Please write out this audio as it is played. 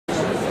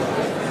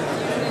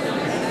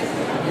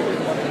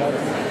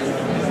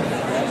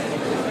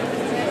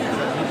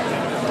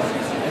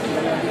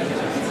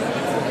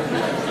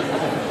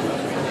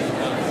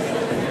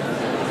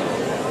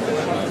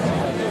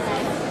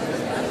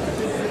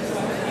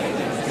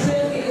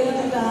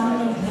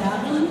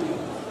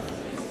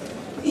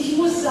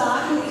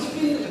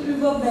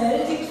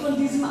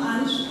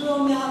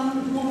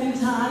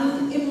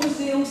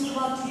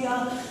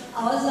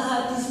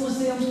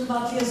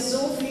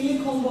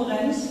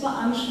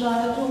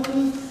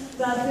Adventsveranstaltungen,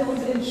 dass wir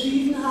uns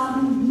entschieden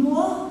haben,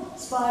 nur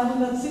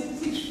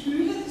 270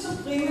 Stühle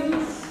zu bringen,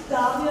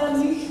 da wir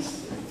nicht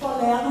vor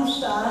leerem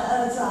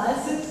Saal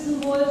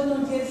sitzen wollten.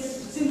 Und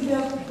jetzt sind wir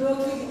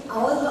wirklich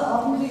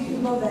außerordentlich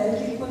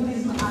überwältigt von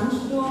diesem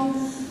Ansturm.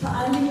 Vor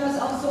allen Dingen, dass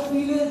auch so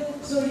viele,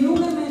 so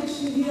junge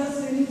Menschen hier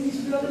sind.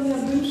 Ich würde mir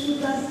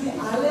wünschen, dass die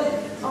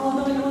alle auch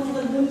noch in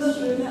unsere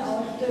wunderschöne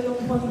Ausstellung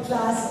von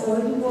Klaas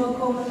Oldenburg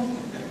kommen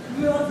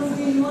würden,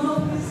 die nur noch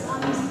bis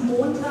am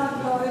Montag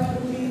läuft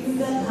und die in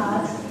der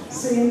Tat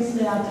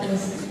sehenswert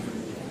ist.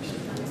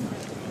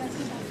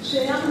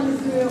 Chère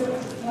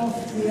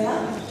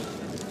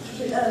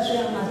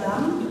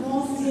Madame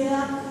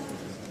Rancière,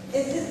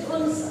 es ist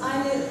uns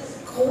eine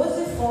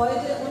große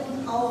Freude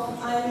und auch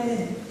eine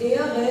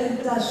Ehre,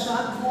 dass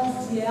Jacques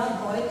Rancière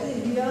heute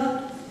hier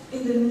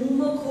in den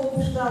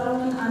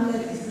Mumok-Hofstallungen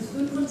anlässlich des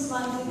 25.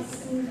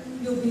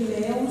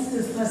 Jubiläums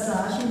des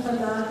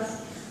Passagenverlags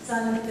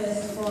seinen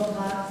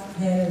Festvortrag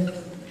hält.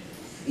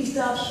 Ich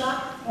darf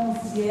Jacques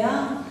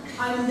Rancière,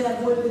 einen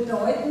der wohl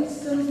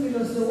bedeutendsten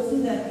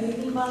Philosophen der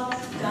Gegenwart,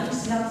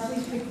 ganz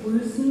herzlich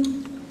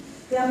begrüßen,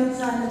 der mit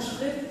seinen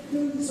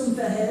Schriften zum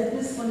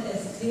Verhältnis von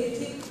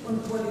Ästhetik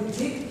und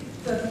Politik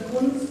für die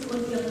Kunst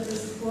und ihren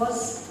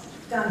Diskurs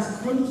ganz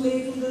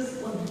Grundlegendes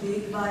und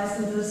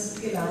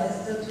Wegweisendes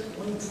geleistet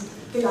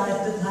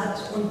hat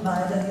und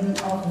weiterhin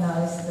auch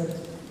leistet.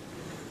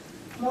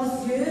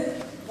 Monsieur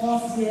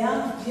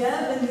Rancière,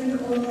 bienvenue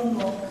au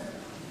mumok.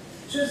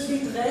 Je suis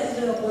très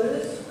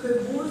heureuse que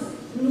vous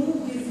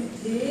nous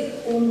visitez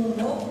au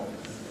mumok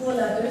pour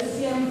la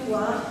deuxième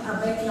fois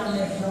avec la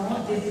maison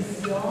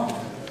d'édition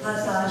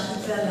Passage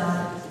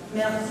Verlag.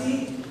 Merci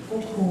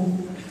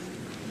beaucoup.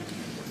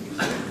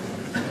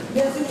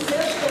 Wir sind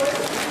sehr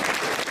stolz.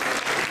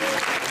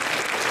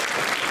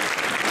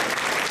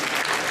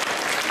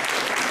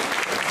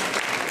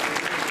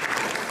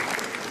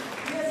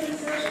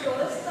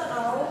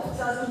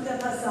 Dass uns der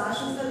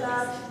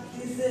Passagenverlag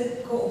diese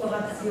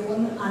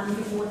Kooperation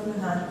angeboten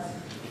hat.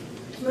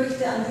 Ich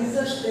möchte an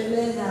dieser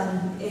Stelle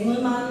Herrn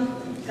Engelmann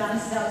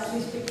ganz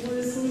herzlich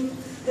begrüßen,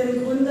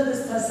 den Gründer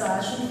des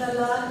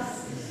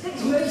Passagenverlags.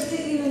 Ich möchte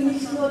Ihnen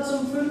nicht nur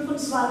zum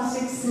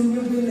 25.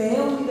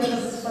 Jubiläum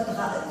Ihres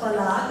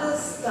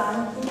Verlages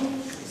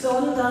danken,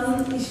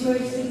 sondern ich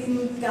möchte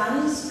Ihnen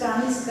ganz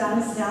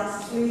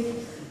herzlich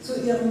zu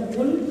Ihrem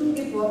runden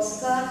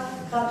Geburtstag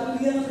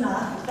gratulieren,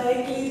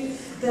 nachträglich,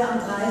 der am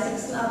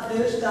 30.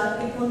 April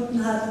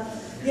stattgefunden hat.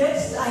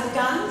 Jetzt ein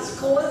ganz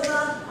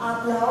großer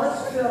Applaus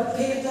für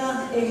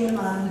Peter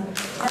Engelmann.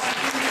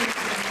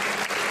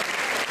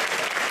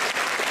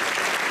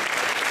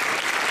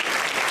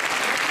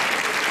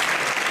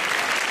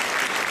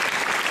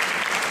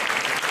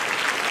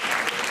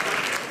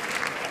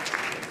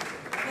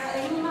 Herr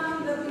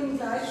Engelmann wird Ihnen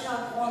gleich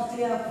Jacques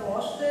Rancière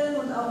vorstellen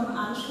und auch im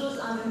Anschluss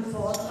an den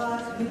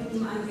Vortrag mit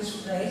ihm ein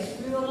Gespräch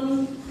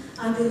führen,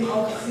 an dem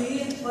auch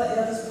Sie,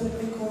 verehrtes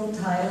Publikum,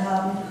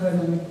 teilhaben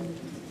können.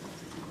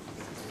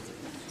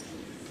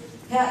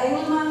 Herr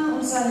Engelmann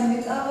und seine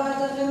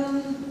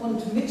Mitarbeiterinnen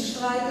und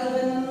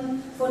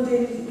Mitstreiterinnen, von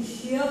denen ich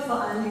hier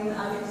vor allen Dingen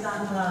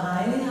Alexandra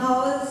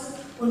Reininghaus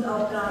und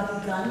auch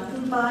Gabi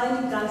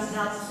Gantenbein ganz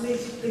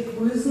herzlich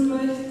begrüßen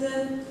möchte,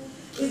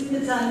 ist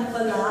mit seinem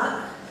Verlag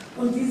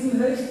und diesem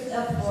höchst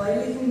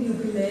erfreulichen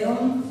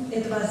Jubiläum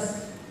etwas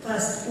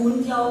fast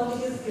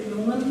Unglaubliches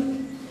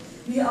gelungen,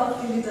 wie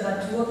auch die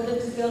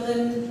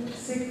Literaturkritikerin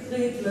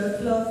Sigrid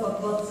Löffler vor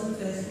kurzem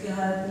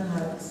festgehalten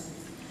hat,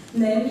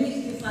 nämlich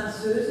die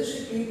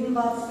französische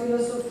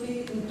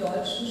Gegenwartsphilosophie im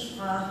deutschen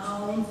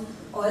Sprachraum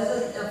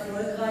äußerst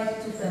erfolgreich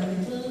zu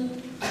vermitteln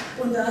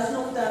und das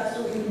noch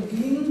dazu in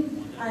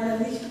Wien, einer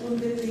nicht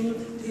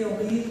unbedingt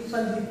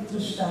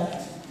theorieverliebten Stadt.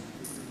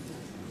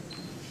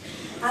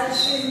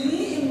 Als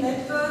Genie im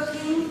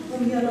Networking,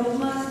 um hier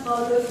nochmals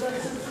Frau Löffler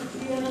zu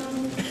zitieren,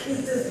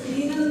 ist es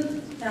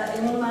Ihnen, Herr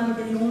Engelmann,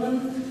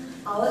 gelungen,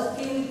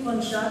 ausgehend von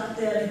Jacques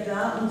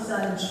Derrida und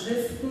seinen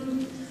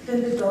Schriften,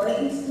 den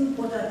bedeutendsten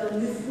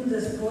Protagonisten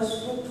des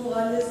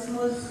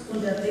Poststrukturalismus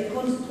und der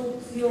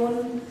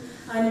Dekonstruktion,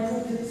 eine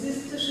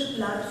publizistische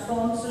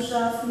Plattform zu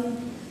schaffen,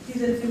 die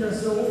den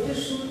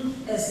philosophischen,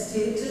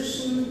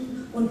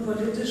 ästhetischen und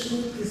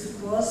politischen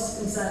Diskurs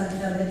in seinen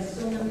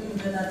Vernetzungen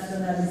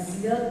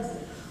internationalisiert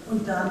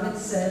und damit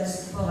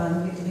selbst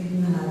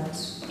vorangetrieben hat.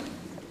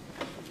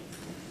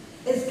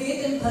 Es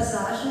geht im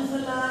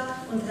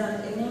Passagenverlag und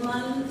Herrn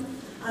Engelmann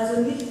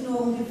also nicht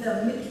nur um die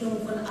Vermittlung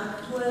von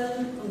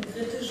aktuellem und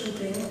kritischem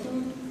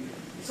Denken,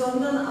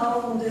 sondern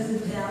auch um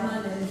dessen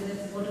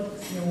permanente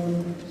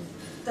Produktion.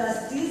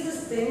 Dass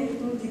dieses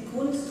Denken die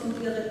Kunst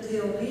und ihre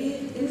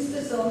Theorie,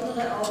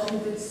 insbesondere auch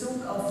in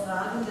Bezug auf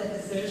Fragen der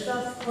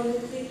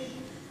Gesellschaftspolitik,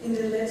 in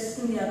den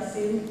letzten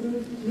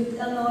Jahrzehnten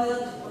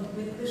miterneuert und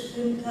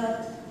mitbestimmt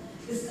hat,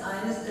 ist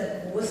eines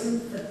der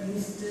großen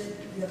Verdienste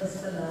Ihres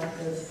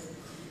Verlages.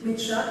 Mit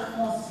Jacques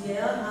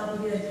Rancière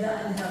haben wir hier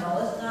einen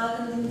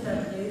herausragenden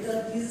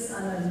Vertreter dieses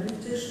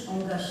analytisch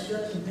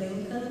engagierten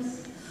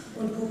Denkens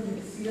und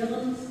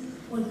Publizierens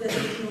und wir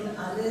sind nun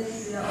alle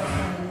sehr auf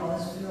seine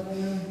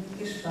Ausführungen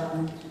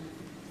gespannt.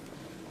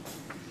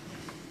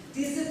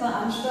 Diese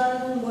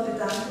Veranstaltung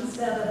wurde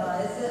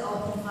dankenswerterweise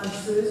auch vom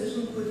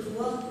französischen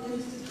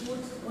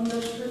Kulturinstitut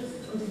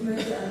unterstützt und ich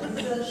möchte an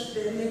dieser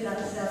Stelle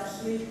ganz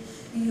herzlich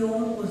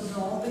Guillaume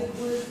Rousson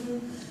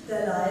begrüßen,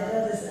 der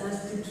Leiter des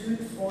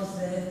Institut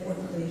Français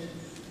Autriche.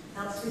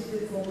 Herzlich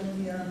willkommen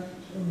hier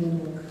im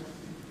mumok.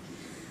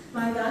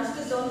 Mein ganz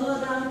besonderer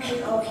Dank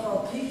geht auch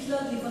Frau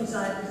Pichler, die von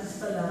Seiten des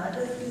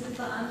Verlages diese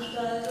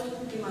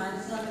Veranstaltung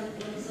gemeinsam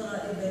mit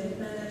unserer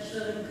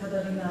Eventmanagerin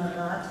Katharina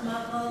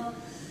Radmacher,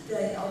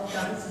 der ich auch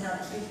ganz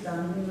herzlich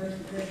danken möchte,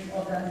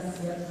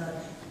 organisiert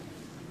hat.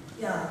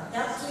 Ja,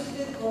 herzlich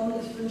willkommen.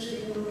 Ich wünsche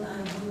Ihnen nun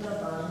einen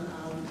wunderbaren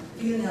Abend.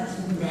 Vielen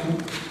herzlichen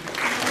Dank.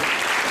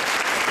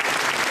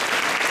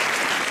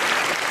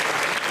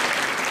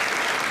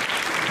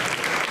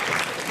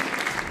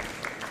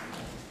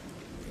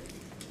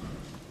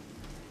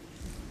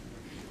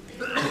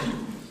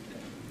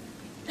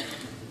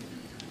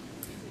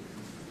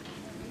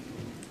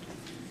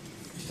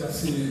 Ich darf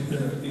Sie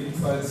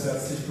ebenfalls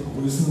herzlich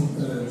begrüßen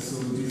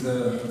zu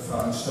dieser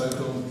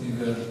Veranstaltung, die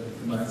wir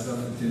gemeinsam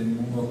mit dem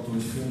mumok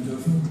durchführen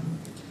dürfen.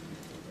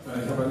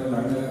 Ich habe eine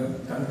lange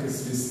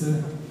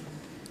Dankesliste.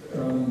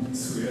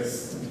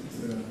 Zuerst und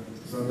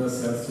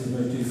besonders herzlich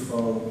möchte ich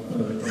Frau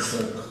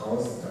Dr.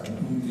 Kraus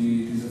danken,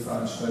 die diese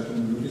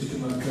Veranstaltung möglich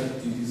gemacht hat,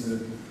 die diese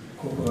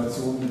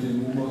Kooperation mit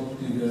dem mumok,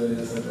 die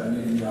wir seit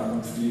einigen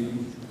Jahren pflegen,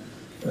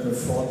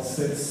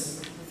 fortsetzt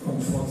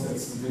und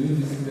fortsetzen will,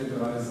 wie sie mir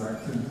gerade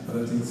sagte.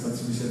 Allerdings hat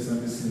sie mich jetzt ein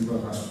bisschen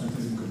überrascht mit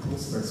diesem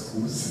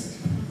Geburtstagsgruß.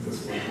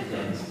 Das wollte ich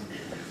gar nicht.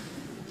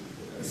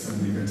 Das ist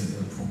ein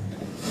negativer Punkt.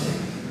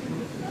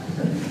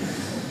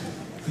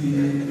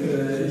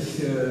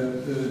 Ich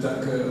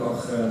danke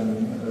auch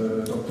Herrn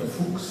Dr.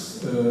 Fuchs,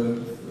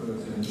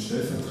 den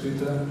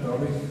Stellvertreter,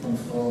 glaube ich, von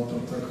Frau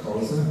Dr.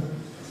 Krause,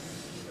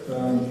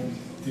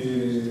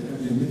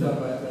 den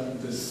Mitarbeitern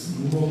des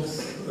mumoks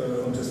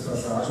und des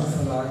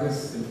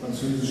Passagenverlages, dem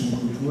französischen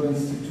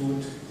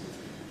Kulturinstitut,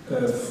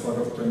 Frau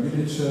Dr.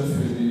 Militscher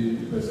für die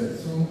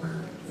Übersetzung,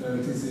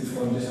 die sie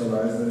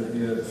freundlicherweise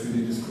hier für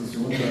die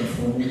Diskussion dann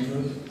vornehmen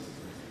wird.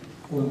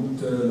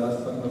 Und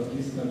last but not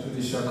least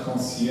natürlich Jacques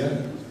Rancière,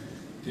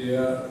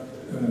 der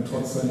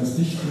trotz seines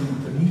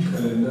dichten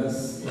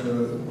Terminkalenders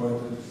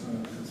heute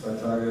für 2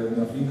 Tage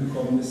nach Wien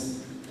gekommen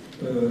ist,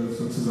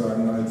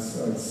 sozusagen als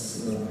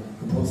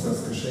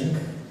Geburtstagsgeschenk.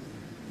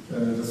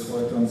 Das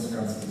freut uns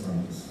ganz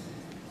besonders.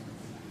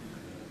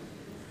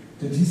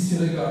 Der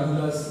diesjährige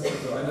Anlass,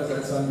 also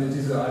einerseits haben wir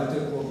diese alte,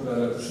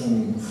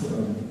 schon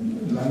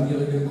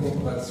langjährige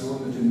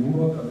Kooperation mit dem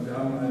mumok, aber wir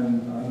haben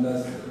einen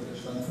Anlass, der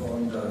stand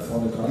da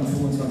vorne dran,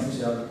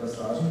 25 Jahre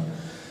Passagen,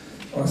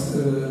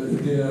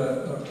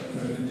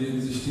 in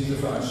denen sich diese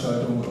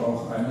Veranstaltung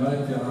auch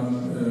einreiht. Wir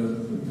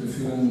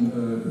führen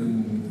in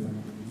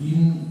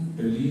Wien,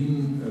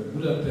 Berlin,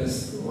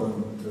 Budapest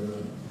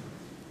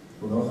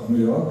und auch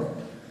New York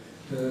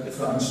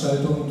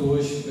Veranstaltungen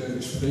durch,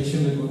 Gespräche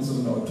mit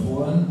unseren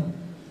Autoren,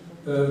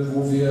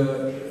 wo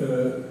wir,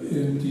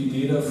 die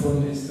Idee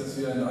davon ist, dass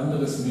wir ein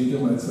anderes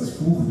Medium als das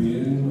Buch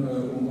wählen,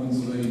 um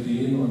unsere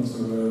Ideen,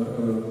 unsere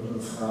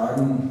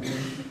Fragen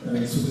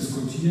zu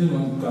diskutieren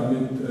und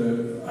damit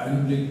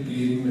Einblick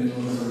geben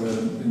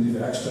in die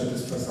Werkstatt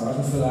des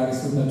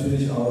Passagenverlages und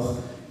natürlich auch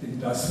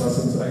in das, was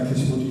uns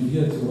eigentlich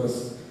motiviert,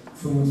 sowas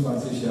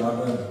 25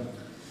 Jahre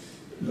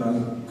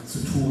lang zu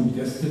tun.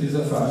 Gäste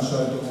dieser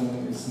Veranstaltung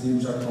ist neben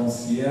Jacques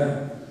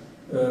Rancière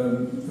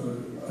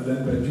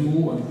Alain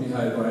Badiou und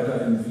Michael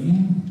Weider in Wien,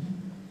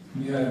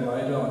 Michael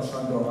Weider und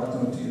Sándor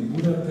Radnóti in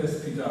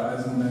Budapest, Peter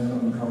Eisenman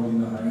und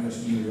Caroline Heinrich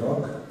in New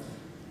York,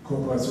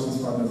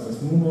 Kooperationspartner ist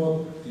das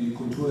mumok, die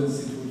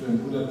Kulturinstitute in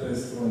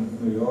Budapest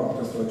und New York,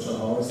 das Deutsche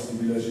Haus, die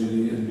Villa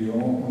Gélée in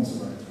Lyon und so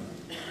weiter.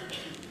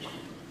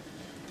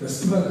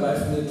 Das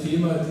übergreifende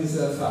Thema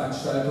dieser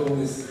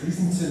Veranstaltung ist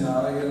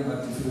Krisenszenarien,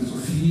 hat die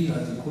Philosophie,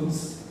 hat die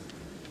Kunst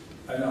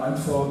eine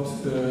Antwort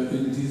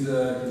in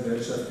dieser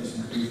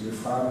gesellschaftlichen Krise. Wir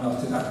fragen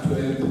nach den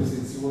aktuellen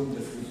Positionen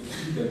der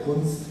Philosophie, der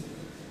Kunst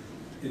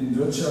in den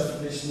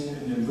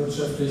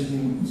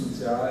wirtschaftlichen,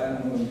 sozialen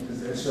und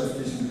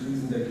gesellschaftlichen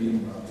Krisen der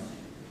Gegenwart.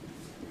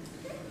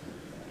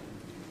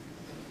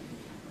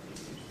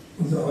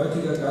 Unser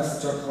heutiger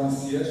Gast, Jacques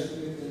Rancière,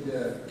 spielt in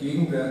der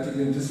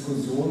gegenwärtigen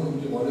Diskussion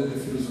um die Rolle der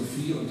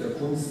Philosophie und der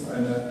Kunst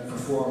eine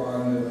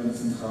hervorragende und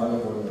zentrale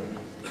Rolle.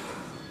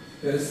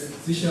 Er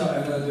ist sicher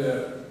einer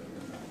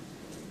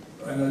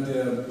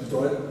der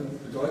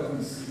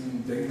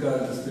bedeutendsten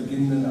Denker des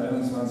beginnenden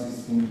 21.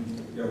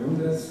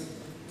 Jahrhunderts.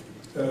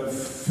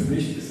 Für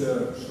mich ist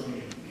er schon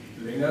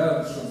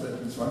länger, schon seit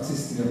dem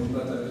 20.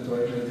 Jahrhundert ein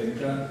bedeutender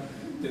Denker,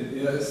 denn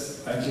er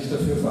ist eigentlich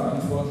dafür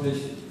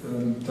verantwortlich,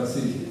 dass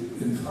ich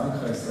in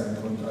Frankreich sein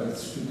konnte.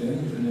 Als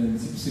Student in den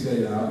 70er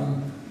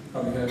Jahren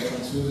habe ich einen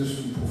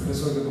französischen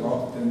Professor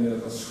gebraucht, der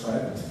mir was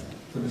schreibt,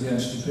 damit ich ein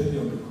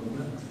Stipendium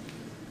bekomme.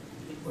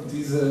 Und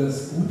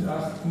dieses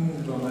Gutachten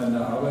über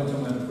meine Arbeit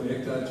und meine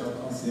Projekte hat Jacques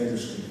Rancière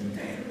geschrieben.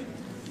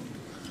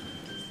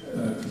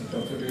 Ich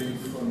glaube, wir reden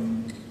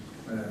schon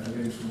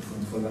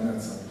von vor langer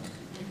Zeit.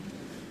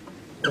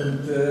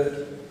 Und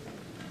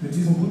mit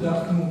diesem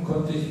Gutachten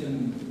konnte ich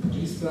in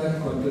Paris bleiben,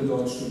 konnte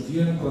dort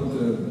studieren,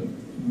 konnte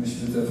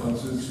mich mit der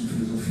französischen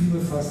Philosophie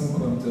befassen,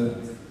 konnte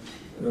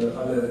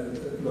alle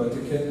Leute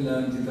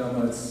kennenlernen, die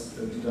damals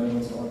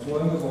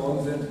Autoren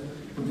geworden sind.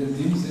 Und in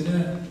dem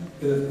Sinne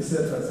ist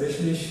er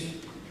tatsächlich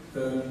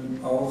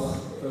auch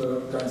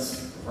ganz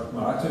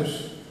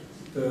pragmatisch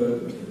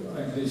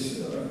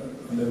eigentlich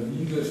an der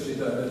Wiege,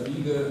 steht er an der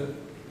Wiege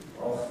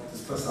auch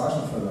des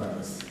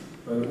Passagenverlages.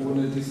 Weil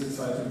ohne diese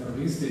Zeit in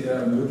Paris, die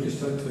er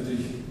ermöglicht hat,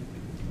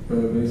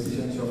 wäre ich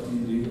sicher nicht auf die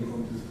Idee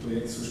gekommen, dieses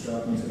Projekt zu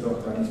starten und hätte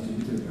auch gar nicht die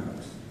Mittel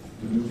gehabt,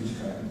 die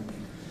Möglichkeiten.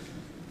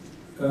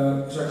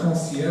 Jacques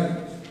Rancière,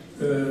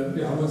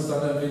 wir haben uns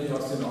dann ein wenig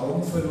aus den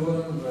Augen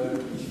verloren, weil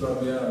ich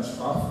war mehr an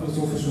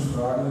sprachphilosophischen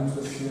Fragen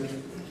interessiert.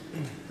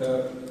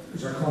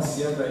 Jacques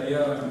Rancière war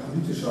eher ein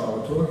politischer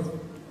Autor.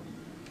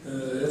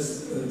 Er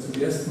ist zum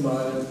ersten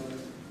Mal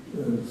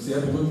sehr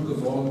berühmt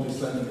geworden durch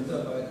seine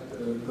Mitarbeit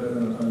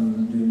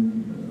an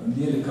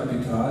Le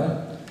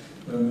Capital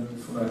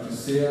von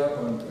Althusser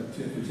und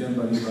Etienne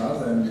Balibar,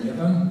 seinen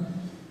Lehrern.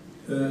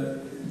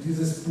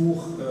 Dieses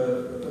Buch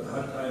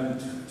hat einen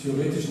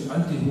theoretischen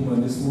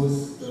Antihumanismus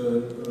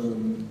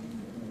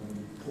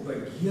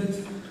propagiert,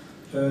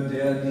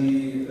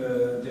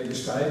 der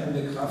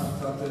gestaltende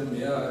Kraft hatte,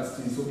 mehr als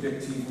die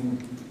subjektiven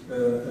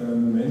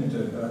Momente.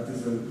 Er hat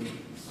diese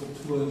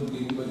Strukturen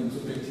gegenüber den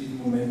subjektiven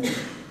Momenten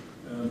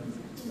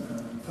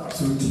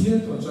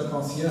verabsolutiert und Jacques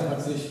Rancière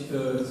hat sich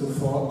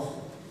sofort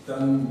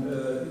dann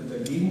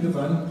dagegen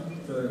gewandt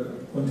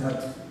und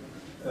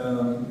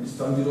ist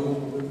dann wiederum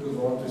berühmt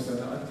geworden durch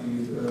seine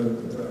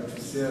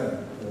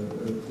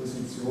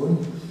Althusser-Position.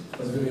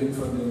 Also wir reden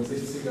von den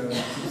 60er und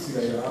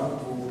 70er Jahren,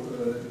 wo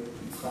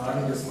die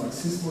Fragen des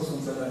Marxismus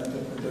und seiner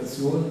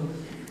Interpretation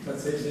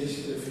tatsächlich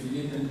für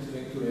jeden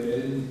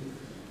Intellektuellen,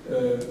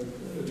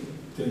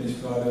 der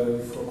nicht gerade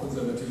vor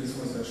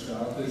Konservativismus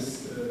erstarrt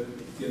ist,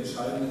 die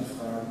entscheidenden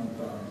Fragen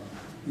waren.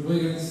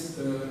 Übrigens,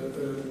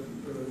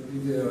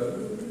 wie wir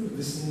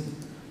wissen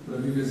oder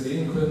wie wir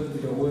sehen können,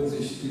 wiederholen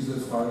sich diese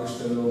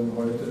Fragestellungen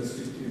heute. Es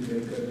gibt die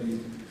Denker, die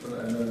von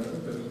einer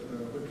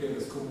Rückkehr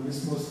des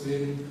Kommunismus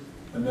reden.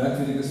 Ein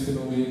merkwürdiges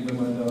Phänomen, wenn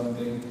man daran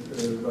denkt,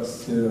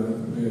 was der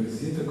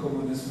realisierte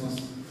Kommunismus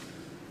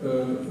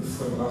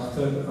vollbracht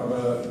hat.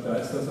 Aber da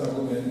ist das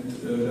Argument,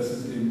 dass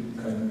es eben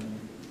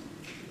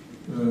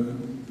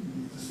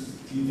dass es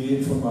die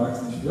Ideen von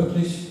Marx nicht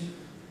wirklich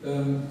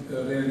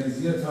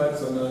realisiert hat,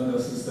 sondern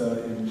dass es da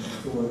eben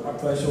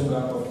Abweichungen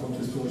gab aufgrund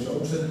historischer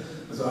Umstände.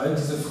 Also all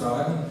diese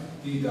Fragen,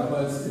 die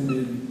damals in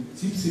den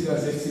 70er,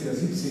 60er,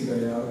 70er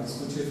Jahren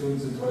diskutiert wurden,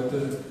 sind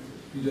heute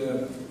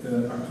wieder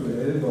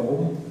aktuell.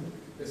 Warum?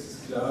 Es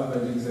ist klar,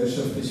 weil die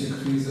gesellschaftliche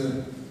Krise,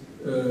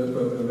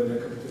 weil der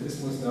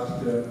Kapitalismus nach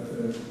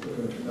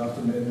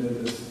dem Ende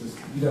des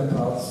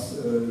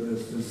Widerparts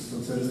des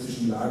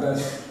sozialistischen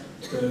Lagers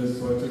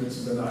heute zu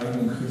seiner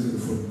eigenen Krise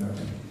gefunden hat.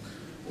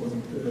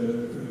 Und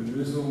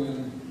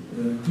Lösungen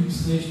gibt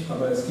es nicht,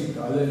 aber es gibt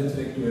alle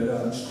intellektuelle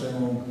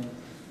Anstrengungen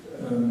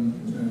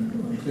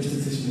und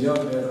richtet sich mehr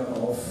und mehr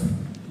darauf,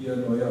 hier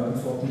neue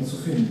Antworten zu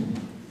finden.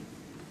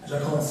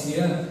 Jacques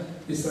Rancière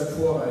ist ein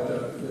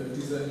Vorreiter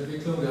dieser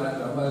Entwicklung. Er hat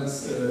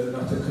damals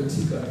nach der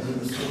Kritik an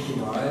dem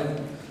strukturalen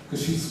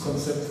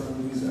Geschichtskonzept von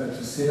Louis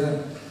Althusser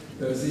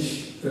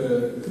sich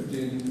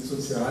den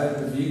sozialen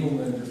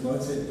Bewegungen des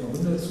 19.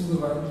 Jahrhunderts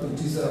zugewandt und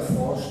diese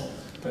erforscht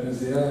eine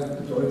sehr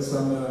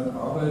bedeutsame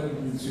Arbeit,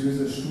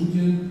 minutiöse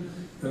Studien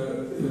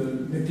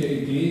mit der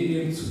Idee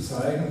eben zu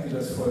zeigen, wie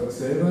das Volk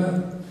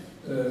selber,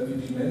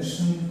 wie die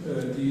Menschen,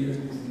 die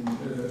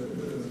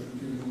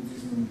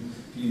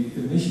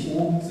nicht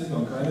oben sind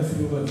und keine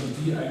Führer, wie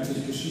die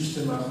eigentlich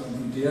Geschichte machen,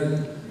 wie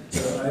deren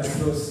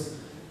Einfluss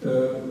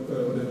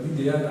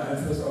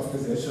auf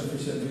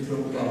gesellschaftliche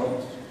Entwicklung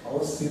überhaupt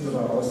aussieht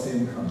oder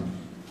aussehen kann.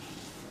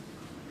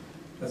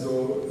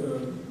 Also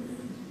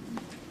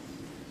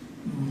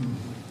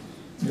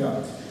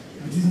ja,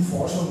 mit diesen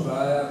Forschungen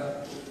war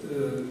er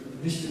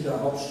nicht in der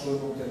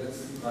Hauptströmung der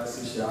letzten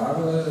 30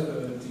 Jahre,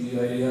 die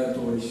ja eher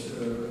durch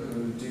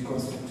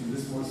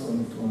Dekonstruktivismus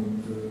und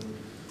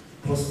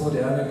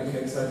Postmoderne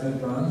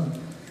gekennzeichnet waren.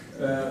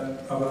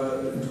 Aber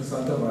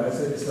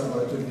interessanterweise ist er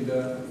heute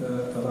wieder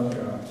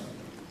Avantgarde.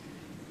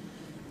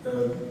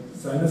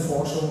 Seine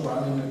Forschungen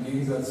waren im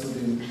Gegensatz zu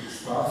den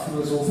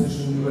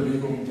sprachphilosophischen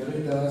Überlegungen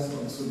Derridas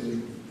und zu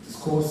den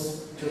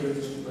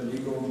diskurstheoretischen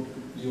Überlegungen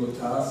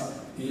Lyotards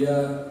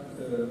eher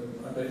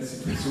an der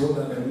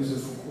Institutionenanalyse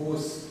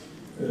Foucaults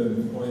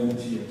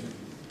orientiert.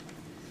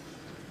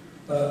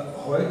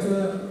 Heute,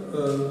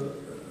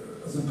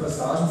 also im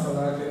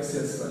Passagenverlag, der ist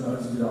jetzt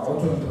also wieder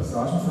Autor im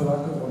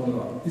Passagenverlag geworden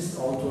oder ist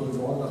Autor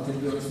geworden,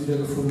 nachdem wir uns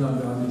wiedergefunden haben.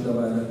 Wir haben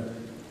mittlerweile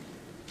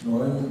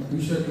 9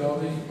 Bücher,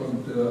 glaube ich,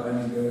 und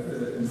einige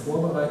in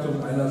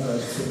Vorbereitung,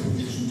 einerseits zur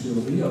politischen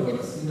Theorie, aber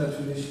was Sie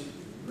natürlich,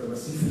 oder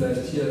was Sie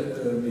vielleicht hier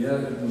mehr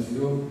im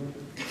Museum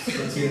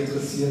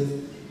interessiert,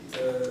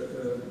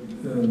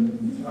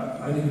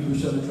 einige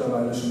Bücher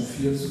mittlerweile, schon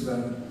 4 zu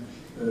seinem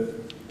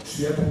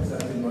Schwerpunkt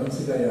seit den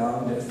 90er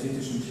Jahren der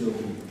ästhetischen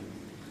Theorie.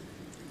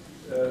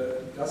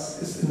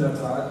 Das ist in der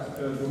Tat,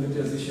 womit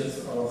er sich jetzt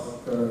auch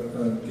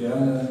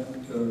gerne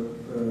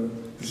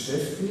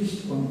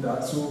beschäftigt, und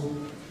dazu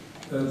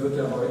wird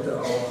er heute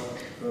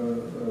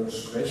auch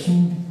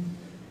sprechen.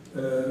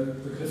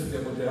 Begriff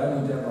der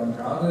Moderne und der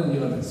Avantgarde in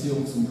ihrer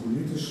Beziehung zum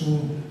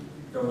Politischen.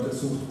 Er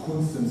untersucht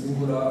Kunst im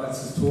Singular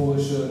als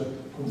historische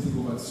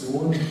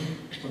Konfiguration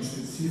und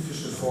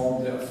spezifische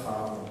Form der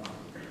Erfahrung.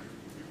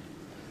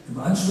 Im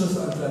Anschluss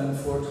an seinen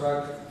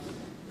Vortrag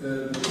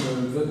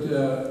wird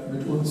er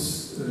mit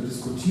uns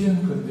diskutieren,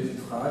 können wir ihm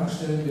Fragen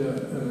stellen. Wir,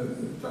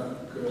 dank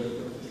der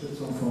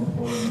Unterstützung von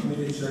Frau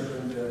Milica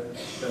können wir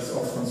das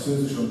auf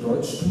Französisch und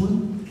Deutsch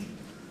tun.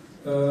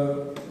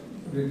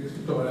 Es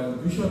gibt auch einen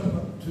Büchertisch, das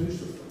darf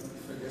man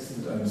nicht vergessen,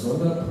 mit einem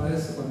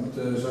Sonderpreis, und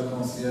Jacques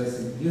Rancière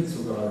signiert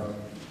sogar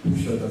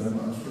Bücher dann im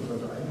Anschluss,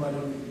 also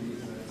einmalige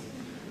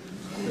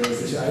Gelegenheit,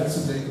 sich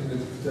einzudenken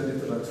mit der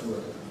Literatur.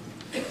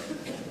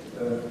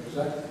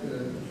 Jacques,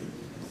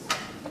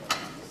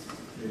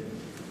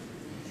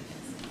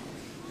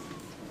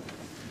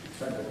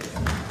 danke.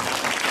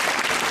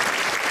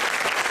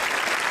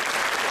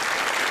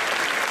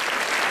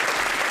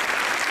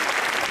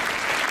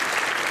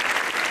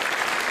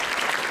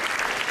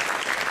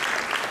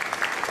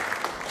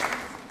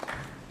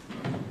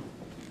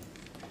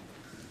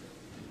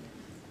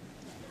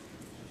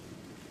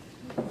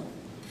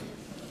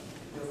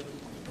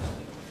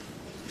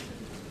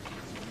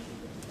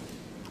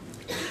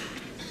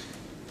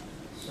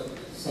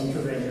 Thank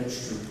you very much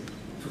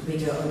to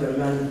Peter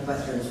Underman,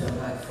 Patrick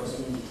Vortrag for the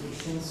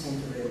invitation. Thank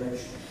you very much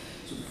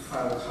to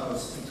Frau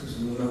Haus and to the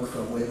mumok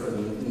for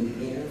welcoming me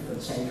here.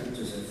 But thank you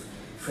to the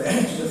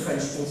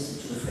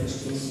French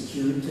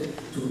Institute,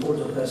 to all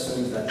the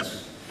persons that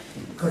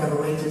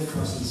collaborated for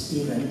this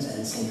event,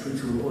 and thank you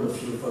to all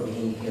of you for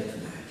being here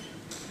tonight.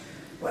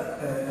 Well,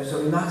 the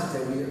remarks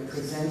that I will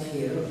present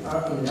here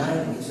are in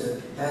line with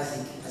the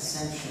basic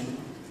assumption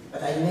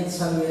that I made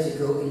some years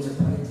ago in the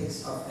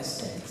Politics of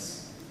Aesthetics.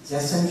 The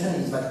assumption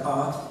is that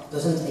art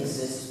doesn't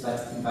exist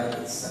but by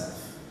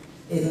itself,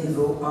 even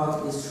though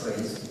art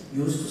illustrations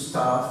used to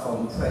start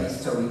from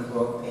prehistoric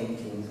rock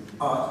paintings.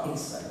 Art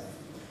itself,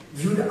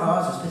 viewed as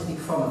a specific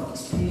form of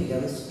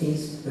experience,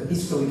 is a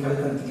historical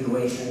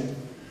configuration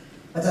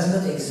that has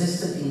not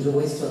existed in the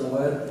Western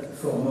world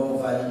for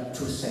more than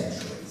 2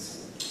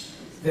 centuries.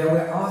 There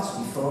were arts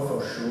before,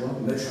 for sure,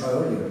 much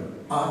earlier.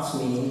 Arts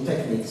meaning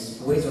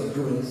techniques, ways of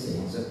doing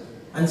things,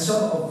 and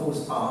some of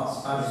those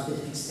arts have a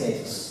specific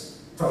status.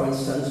 For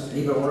instance,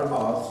 liberal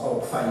arts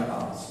or fine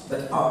arts.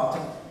 But art,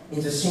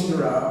 in the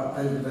singular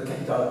and with the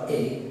capital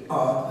A,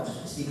 art as a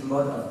specific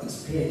mode of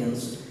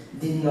experience,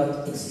 did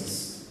not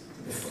exist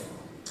before.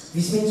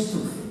 This means 2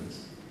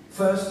 things.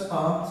 First,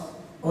 art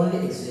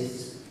only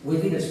exists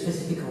within a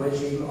specific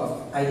regime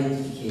of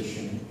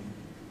identification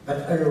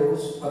that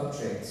allows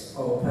objects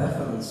or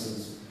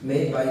performances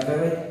made by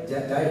very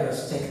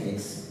diverse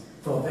techniques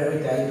for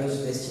very diverse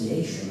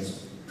destinations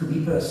to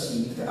be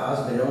perceived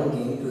as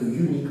belonging to a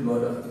unique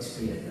mode of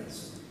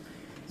experience.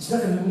 It's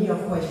not a mere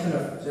question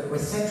of the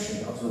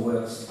reception of the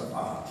works of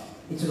art.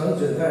 It's about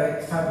the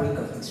very fabric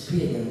of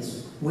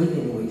experience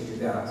within which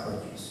they are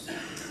produced.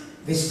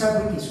 This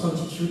fabric is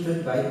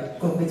constituted by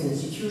concrete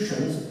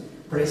institutions,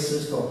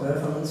 places for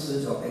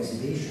performances or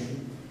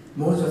exhibition,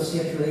 modes of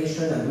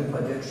circulation and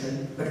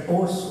reproduction, but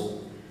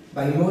also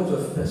by modes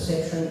of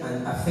perception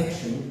and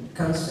affection,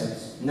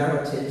 concepts,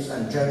 narratives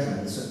and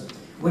judgments,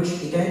 which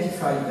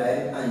identify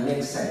them and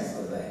make sense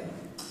of them.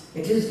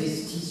 It is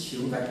this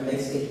tissue that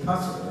makes it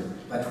possible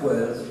that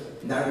words,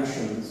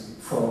 narrations,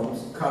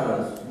 forms,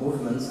 colors,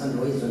 movements, and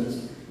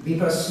reasons be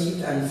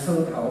perceived and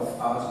thought of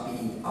as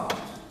being art.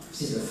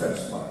 This is the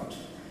first point.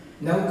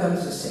 Now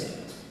comes the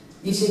second.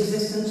 If the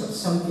existence of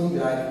something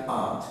like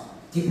art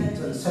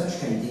depends on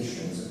such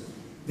conditions,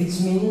 which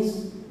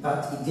means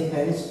that it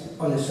depends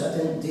on a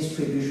certain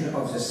distribution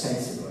of the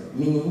sensible,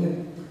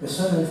 meaning a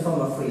certain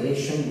form of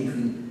relation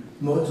between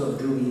modes of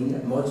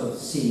doing, modes of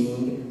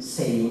seeing,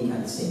 saying,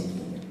 and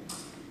thinking.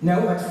 Now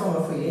that form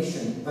of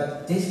relation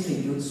that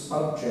distributes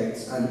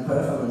objects and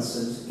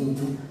performances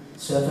into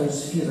certain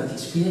spheres of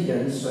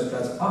experience, such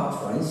as art,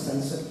 for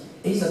instance,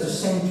 is at the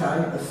same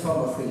time a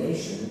form of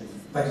relation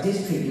that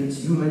distributes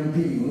human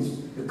beings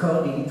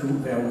according to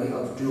their way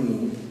of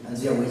doing and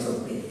their ways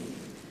of being.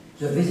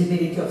 The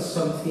visibility of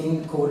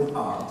something called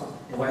art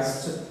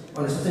rests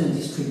on a certain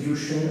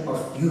distribution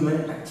of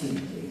human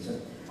activities,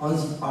 on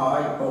the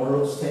high or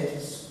low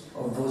status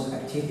of those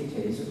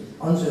activities,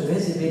 on the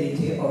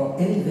visibility or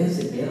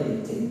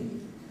invisibility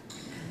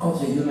of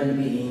the human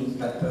beings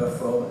that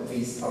perform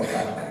this or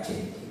that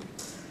activity.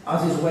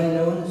 As is well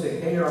known,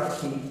 the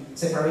hierarchy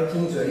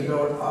separating the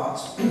liberal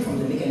arts from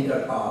the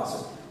mechanical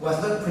arts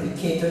was not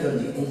predicated on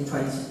the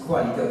intrinsic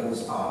quality of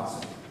those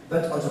arts,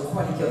 but on the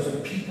quality of the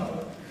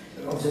people,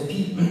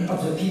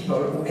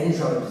 who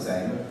enjoyed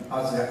them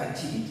as their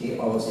activity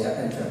or their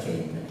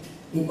entertainment.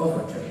 In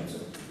other terms,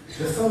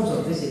 the forms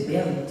of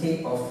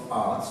visibility of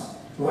art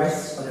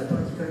rests on a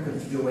political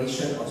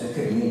configuration of the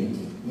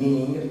community,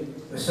 meaning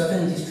a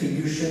certain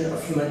distribution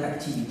of human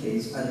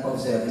activities and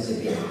of their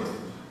visibility.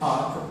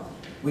 Art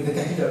with a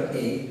capital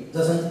A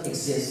doesn't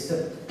exist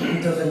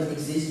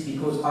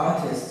because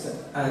artists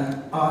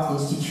and art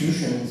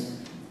institutions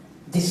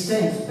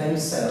distance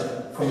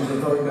themselves from the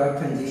vulgar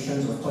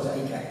conditions of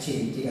prosaic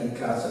activity and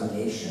class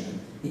domination.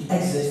 It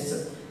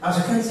exists as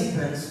a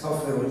consequence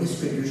of the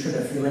redistribution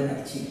of human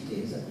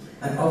activities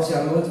and of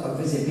their modes of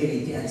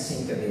visibility and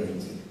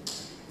thinkability.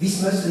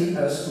 This must lead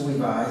us to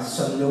revise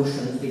some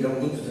notions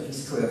belonging to the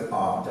history of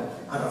art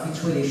and of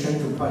its relation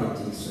to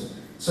politics,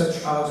 such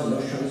as the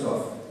notions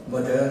of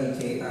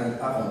modernity and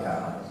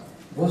avant-garde.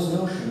 Those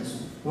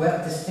notions were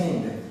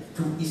destined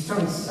to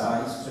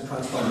historicize the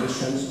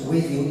transformations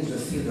within the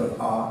field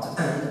of art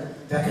and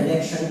their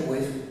connection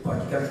with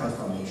political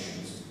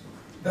transformations.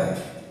 But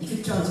if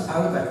it turns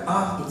out that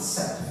art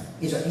itself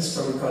is a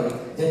historically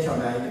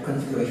determined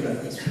configuration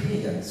of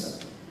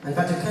experience, and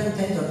that the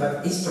content of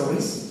that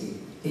historicity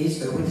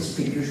is a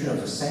redistribution of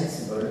the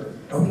sensible,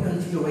 a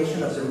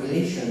reconfiguration of the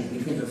relations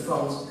between the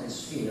forms and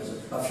spheres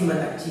of human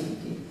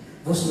activity,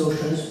 those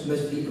notions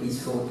must be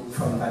rethought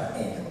from that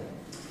angle.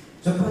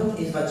 The point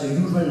is that the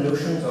usual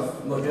notions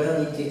of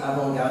modernity,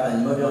 avant-garde,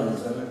 and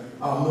modernism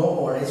are more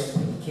or less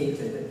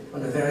predicated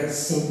on a very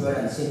simple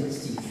and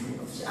simplistic view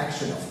of the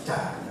action of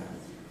time.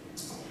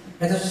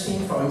 Let us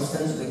think, for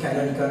instance, the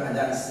canonical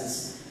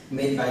analysis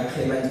made by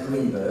Clement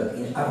Greenberg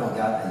in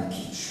Avant-garde and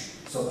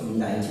Kitsch, so in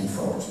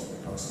 1940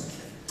 approximately.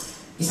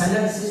 This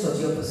analysis of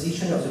the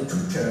opposition of the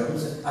two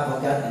terms,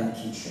 avant-garde and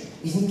kitsch,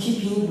 is in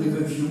keeping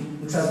with a view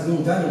which has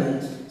been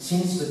dominant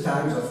since the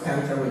times of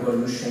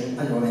counter-revolution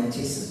and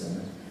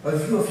romanticism, a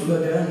view of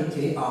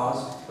modernity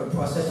as a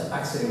process of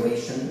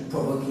acceleration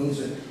provoking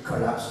the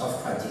collapse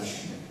of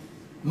tradition.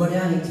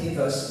 Modernity,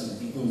 thus,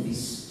 in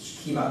this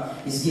schema,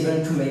 is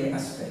given two main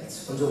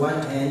aspects. On the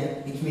one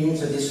hand, it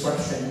means the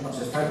disruption of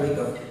the fabric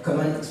of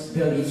common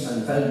beliefs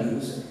and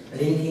values,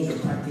 linking the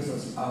practice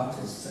of the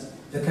artists,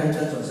 the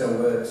content of their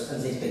works,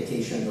 and the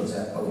expectations of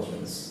their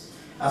audience.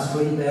 As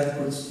Greenberg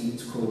puts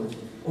it, quote,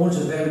 all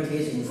the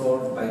verities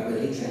involved by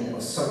religion,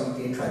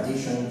 authority,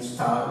 tradition,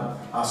 style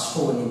are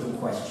thrown into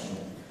question,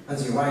 and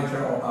the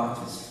writer or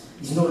artist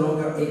is no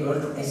longer able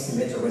to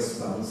estimate the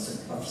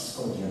response of his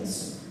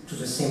audience to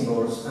the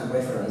symbols and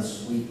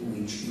reference with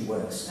which he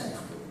works, end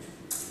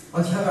quote.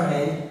 On the other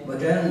hand,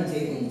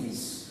 modernity in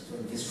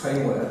this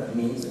framework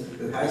means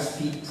a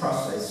high-speed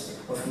process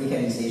of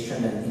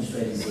mechanization and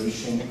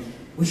industrialization,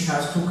 which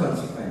has two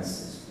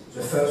consequences.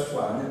 The first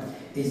one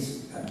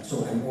is, I'm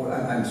still,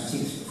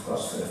 of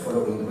course,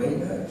 following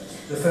Greenberg.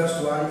 The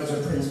first one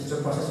is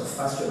the process of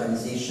fast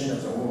urbanization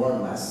of the rural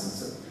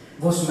masses.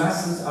 Those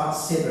masses are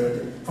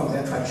severed from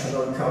their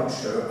traditional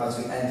culture as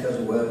they enter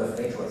the world of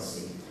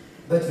literacy,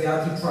 but they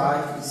are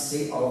deprived,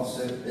 say, of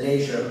the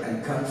leisure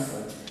and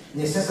comfort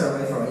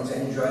necessary for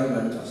the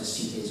enjoyment of the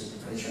city's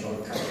traditional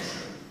culture.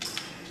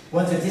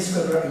 What they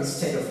discover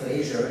instead of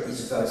leisure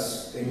is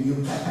thus a new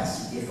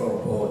capacity for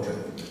boredom,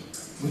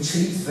 which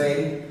leads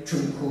them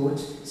to, quote,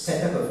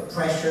 set up a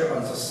pressure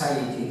on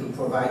society to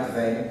provide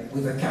them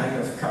with a kind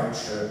of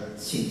culture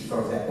fit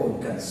for their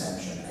own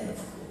consumption, end of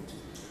quote.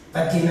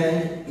 That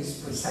demand is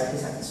precisely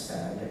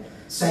satisfied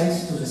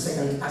thanks to the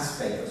second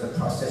aspect of the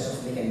process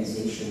of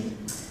mechanization,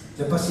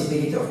 the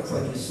possibility of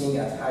producing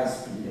at high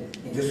speed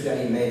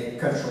industrially made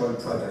cultural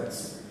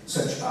products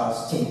such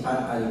as tin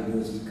pan alley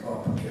music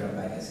or popular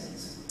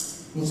magazines.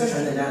 In such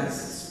an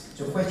analysis,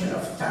 the question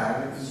of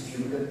time is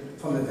viewed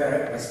from a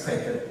very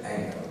restricted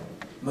angle.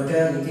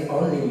 Modernity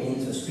only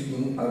means a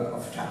speeding up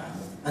of time,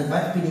 and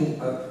that speeding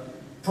up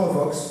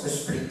provokes a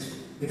split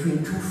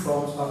between two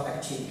forms of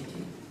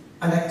activity.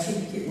 An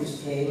activity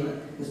whose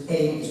aim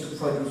is to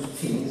produce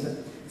things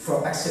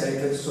for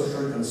accelerated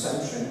social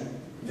consumption,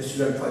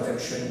 industrial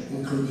production,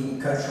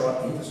 including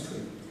cultural industry,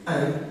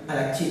 and an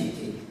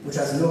activity which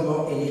has no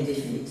more any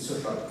definite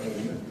social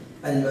aim,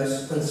 and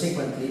must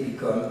consequently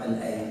become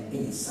an aim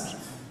in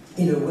itself.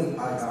 In a way,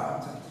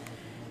 art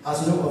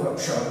has no other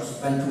choice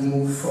than to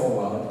move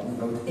forward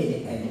without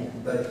any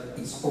end but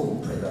its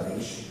own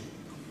preservation.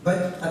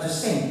 But at the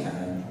same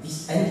time,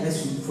 this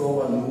endless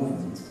forward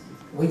movement,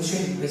 which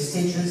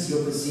restages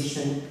the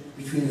opposition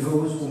between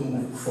those who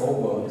move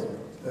forward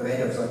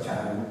ahead of their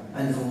time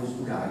and those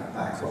who lie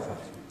backward.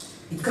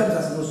 It comes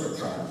as no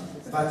surprise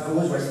that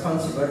those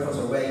responsible for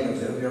the reign of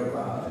the rear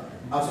guard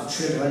are the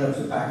children of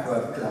the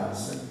backward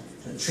class,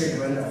 the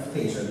children of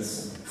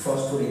peasants,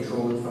 forcefully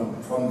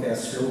drawn from their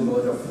slow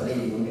mode of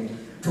living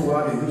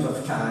toward a use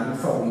of time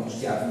for which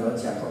they have not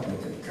the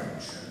appropriate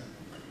culture.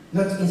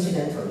 Not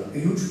incidentally, a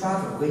huge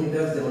part of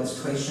Greenberg's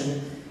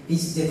demonstration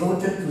is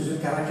devoted to the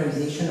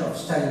characterization of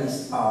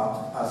Stalinist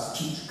art as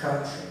kitsch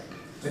culture,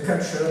 the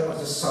culture of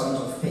the sons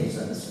of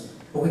peasants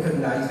who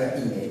recognize their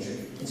image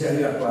in the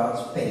earlier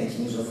guard's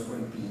paintings of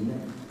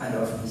Repin and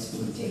of his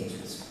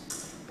imitators.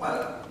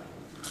 Well,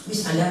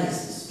 this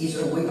analysis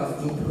is a way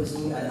of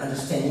imposing an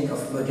understanding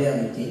of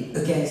modernity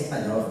against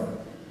another,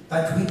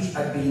 that which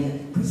had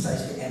been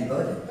precisely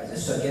embodied by the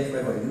Soviet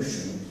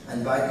Revolution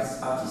and by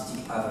its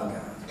artistic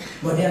avant-garde.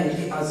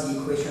 Modernity as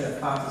the equation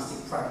of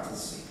artistic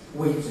practice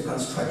with the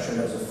construction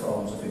of the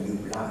forms of a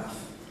new life.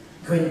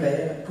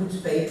 Greenberg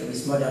put paid to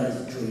his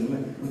modernist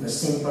dream with a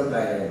simple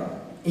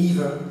dilemma: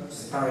 either the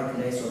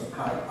separateness of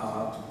high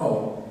art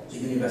or the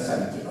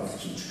universality of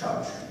kitsch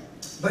culture.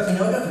 But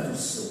in order to do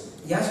so,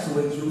 he has to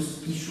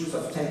reduce issues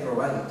of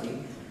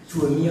temporality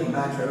to a mere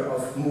matter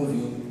of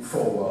moving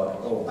forward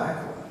or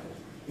backward.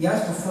 He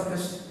has to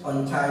focus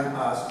on time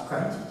as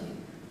quantity,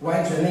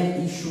 while the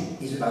main issue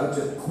is about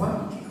the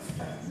quality of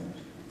time.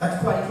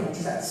 That quality which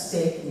is at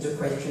stake in the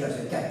question of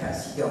the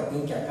capacity or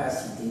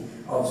incapacity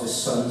of the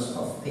sons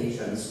of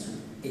patience to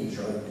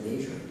enjoy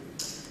leisure.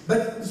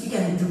 But if he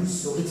can do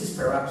so, it is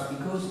perhaps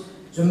because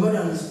the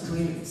modernist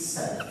dream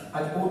itself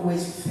had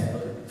always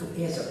failed to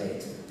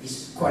isolate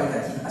this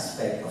qualitative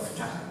aspect of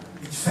time.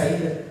 It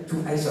failed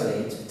to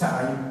isolate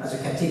time as a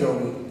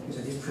category in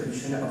the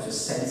distribution of the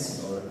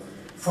sensible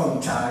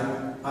from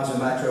time as a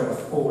matter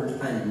of old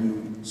and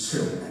new,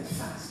 slow and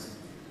fast.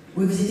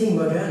 Revisiting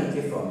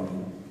modernity for me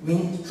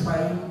means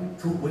trying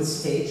to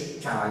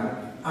restage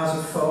time as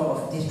a form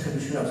of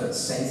distribution of the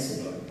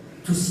sensible,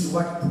 to see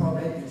what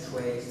problem it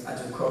raised at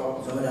the core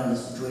of the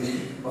modernist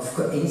dream of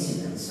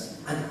coincidence,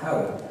 and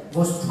how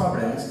those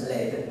problems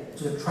led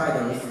to the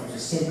triumph of the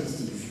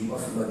simplistic view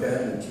of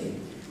modernity,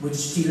 which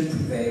still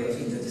prevails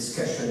in the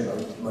discussion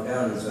about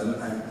modernism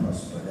and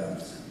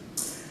postmodernism.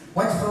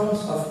 What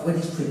forms of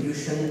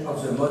redistribution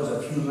of the modes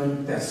of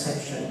human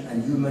perception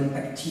and human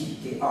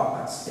activity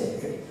are at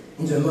stake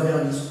in the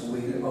modernist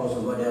will or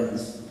the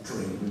modernist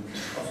dream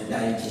of the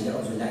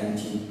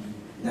 1910s,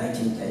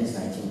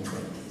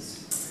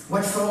 1920s?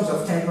 What forms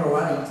of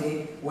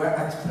temporality were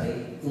at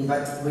play in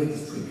that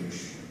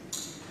redistribution?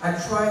 I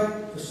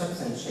tried to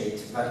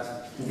substantiate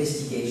that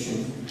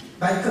investigation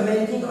by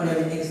commenting on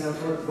an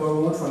example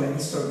borrowed from a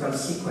historical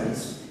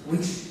sequence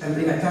which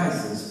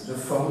emblematizes the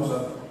forms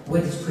of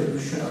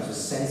redistribution of the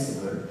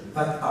sensible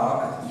that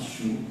are at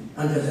issue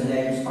under the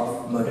names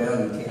of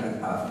modernity and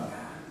avant-garde.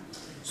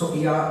 So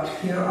here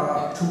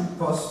are two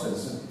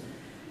posters.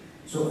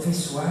 So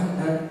this one,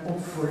 and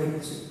hopefully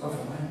the other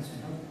one.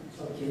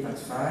 Okay,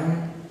 that's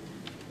fine.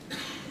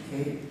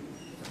 Okay.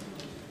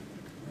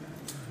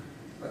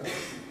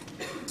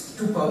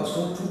 Two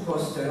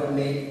posters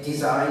made,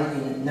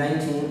 designed in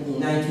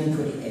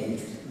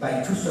 1928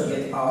 by two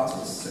Soviet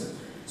artists,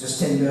 the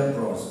Stenberg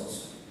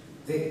brothers.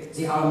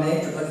 They are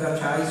made to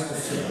advertise a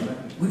film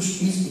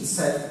which is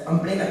itself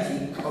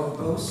emblematic of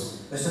both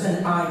a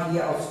certain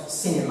idea of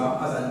cinema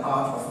as an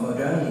art of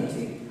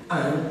modernity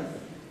and a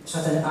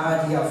certain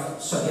idea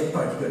of Soviet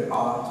political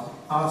art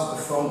as a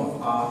form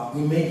of art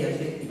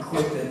immediately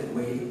equated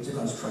with the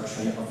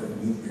construction of a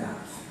new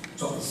life.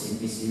 So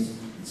this is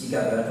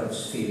Dziga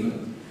Bertov's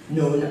film,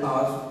 known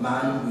as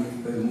Man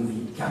with a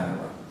Movie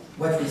Camera.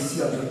 What we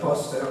see on the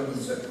poster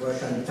is a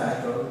Russian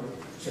title,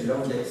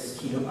 Chelodets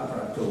Kino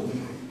Aparato,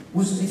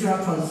 whose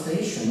literal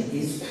translation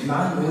is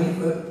Man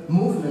with a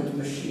Movement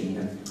Machine,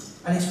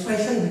 an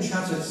expression which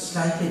has a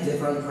slightly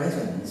different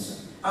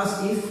resonance,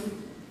 as if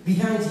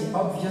behind the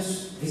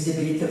obvious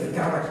visibility of the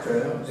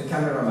character, the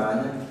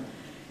cameraman,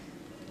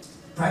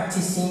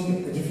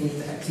 practicing a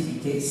definite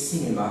activity,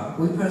 cinema,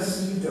 we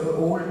perceive the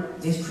whole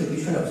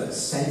distribution of the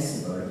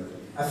sensible,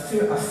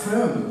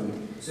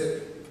 affirming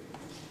the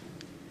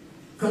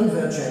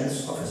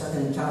convergence of a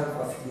certain type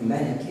of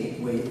humanity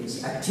with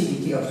the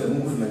activity of the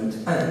movement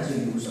and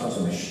the use of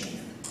the machine.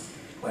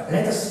 Well,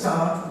 let us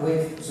start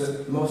with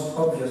the most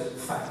obvious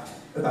fact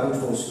about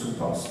those two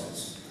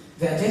posters.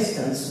 Their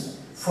distance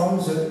from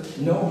the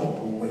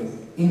normal way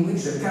in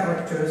which the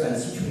characters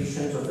and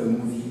situations of the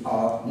movie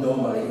are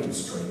normally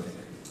illustrated.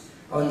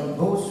 On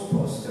both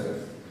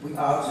posters, we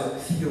have the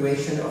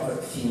figuration of a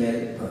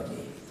female body.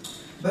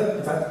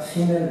 But that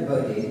female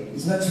body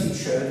is not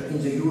featured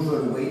in the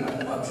usual way as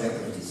an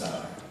object of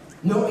desire.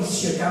 Nor is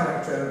she a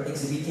character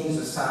exhibiting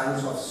the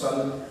signs of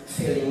some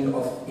feeling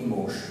of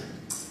emotion.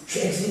 She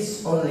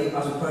exists only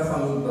as a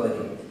performing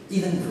body,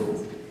 even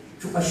though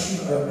to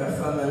achieve her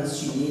performance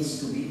she needs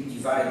to be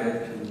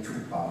divided in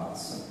two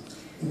parts.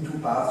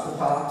 A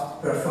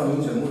part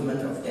performing the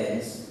movement of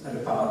dance and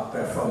a part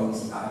performing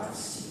the art of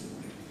seeing.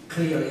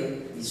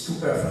 Clearly, these two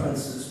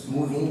performances,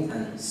 moving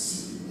and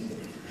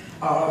seeing,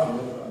 are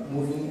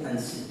moving and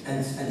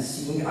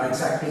seeing are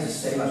exactly the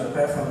same as the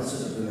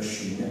performances of the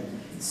machine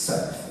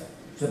itself.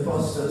 The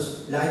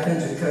posters liken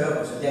the curve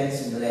of the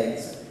dancing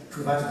legs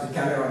to that of the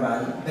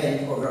cameraman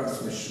bent over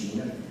his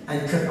machine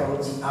and couple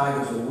the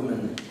eye of the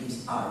woman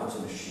with the eye of the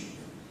machine.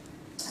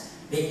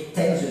 They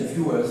tell the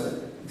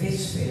viewers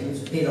this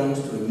film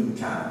belongs to a new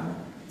time.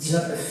 It is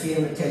not a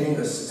film telling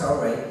a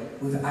story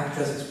with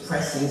actors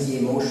expressing the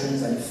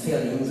emotions and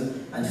feelings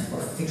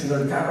of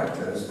fictional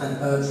characters and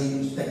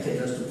urging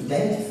spectators to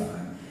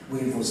identify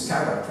with those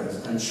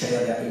characters and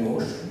share their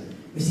emotion.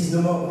 This is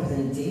no more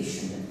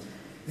representation.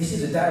 This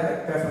is a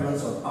direct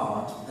performance of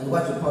art, and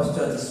what the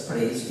poster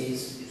displays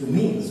is the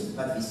means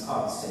that this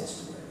art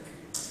sets to work.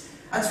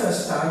 At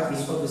first sight,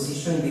 this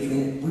opposition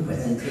between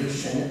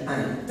representation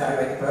and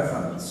direct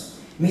performance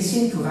may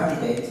seem to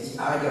validate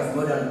the idea of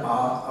modern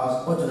art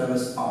as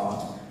autonomous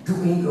art,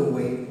 doing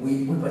away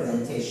with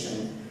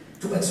representation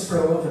to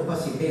explore the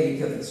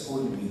possibility of its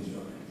own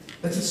medium.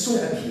 But it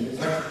soon appears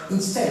that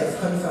instead of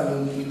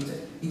confirming it,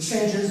 it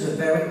changes the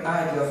very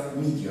idea of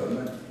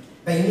medium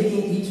by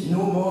making it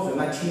no more the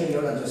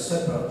material and the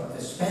support of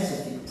a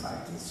specific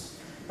practice,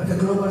 but a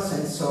global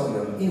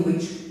sensorium in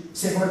which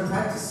several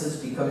practices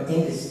become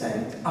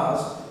indistinct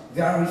as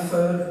they are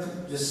referred to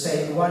the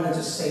same one and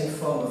the same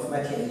form of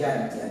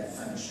materiality and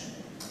function.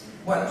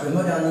 Well, the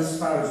modernist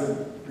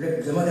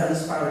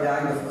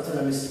paradigm of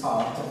autonomous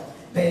art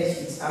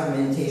based its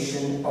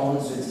argumentation on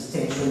the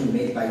distinction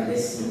made by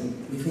Lessing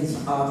between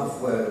the art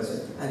of words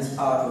and the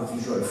art of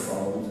visual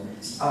forms,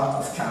 the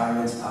art of time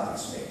and the art of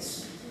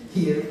space.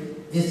 Here,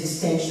 this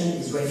distinction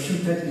is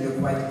refuted in a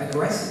quite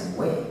aggressive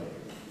way.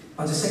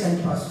 On the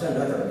second poster,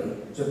 notably,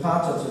 the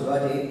part of the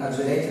body and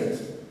the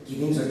letters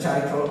giving the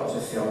title of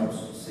the film,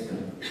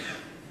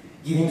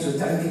 giving the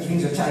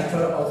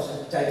title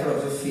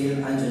of the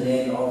film and the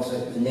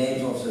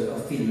names of the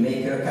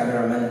filmmaker,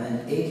 cameraman,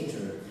 and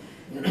editor.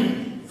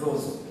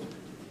 Those,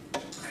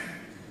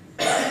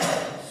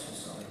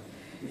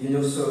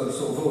 those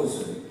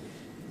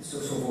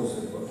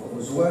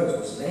words,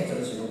 those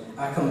letters,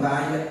 are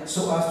combined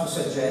so as to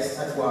suggest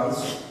at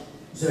once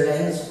the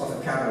lens of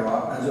a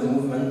camera and the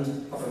movement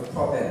of a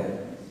propeller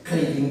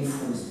cleaving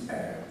through the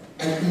air.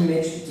 An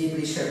image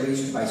deeply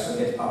cherished by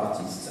Soviet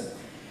artists,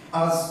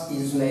 as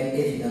is made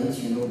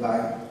evident,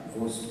 by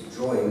those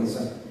drawings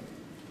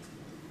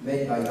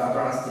made by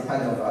Barbara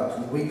Stepanova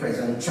to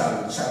represent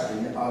Charlie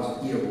Chaplin as the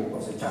hero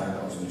of the time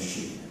of the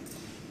machine.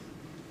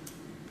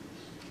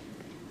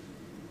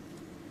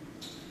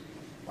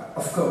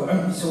 Of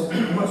course, so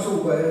also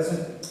words,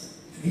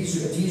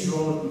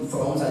 visual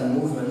forms and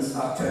movements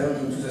are turned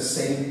into the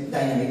same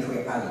dynamic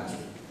reality.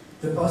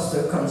 The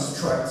poster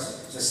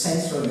constructs the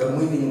sensorium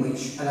within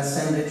which an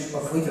assemblage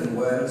of written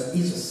words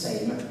is the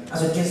same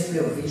as a display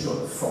of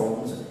visual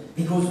forms,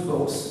 because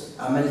both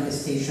are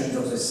manifestations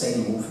of the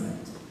same movement.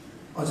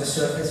 On the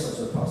surface of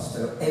the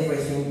poster,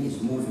 everything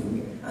is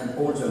moving and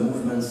all the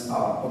movements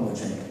are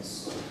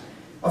homogeneous.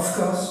 Of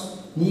course,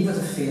 neither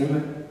the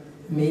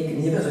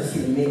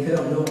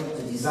filmmaker nor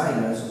the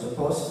designers of the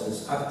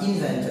posters have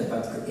invented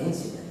that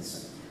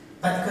coincidence.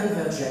 That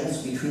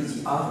convergence between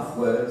the art of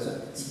words,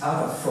 the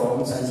art of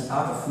forms, and the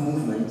art of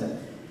movement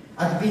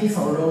had been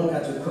for long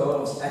at the core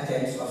of the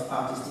attempts of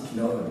artistic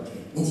novelty.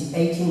 In the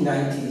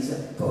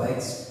 1890s,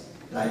 poets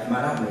like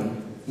Mallarmé,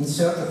 in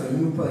search of a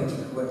new poetic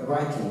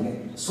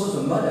writing, saw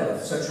the model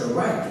of such a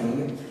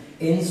writing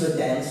in the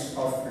dance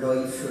of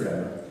Loie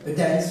Fuller, a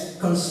dance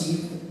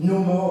conceived no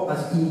more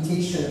as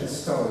imitation of a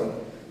story,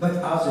 but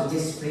as a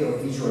display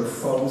of visual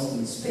forms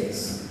in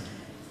space.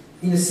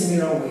 In a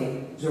similar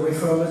way, the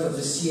reformers of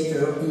the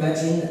theatre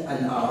imagined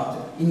an art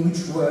in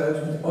which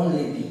words would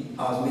only be,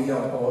 as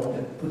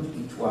Meyerhold put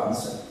it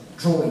once,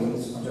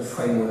 drawings on the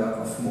framework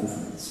of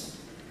movements.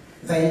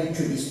 Then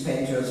cubist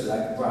painters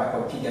like Brach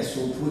or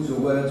Picasso put the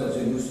words of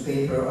the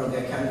newspaper on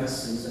their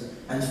canvases,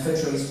 and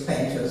futurist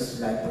painters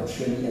like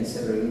Boccioni and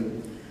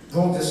Severini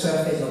broke the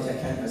surface of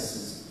their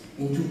canvases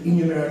into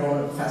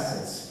innumerable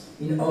facets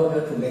in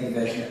order to make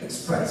them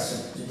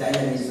express the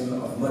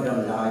dynamism of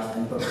modern life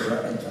and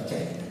popular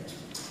entertainment.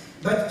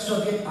 But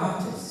Soviet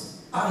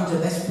artists are in the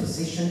best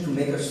position to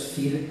make us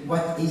feel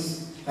what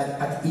is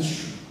at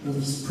issue in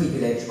this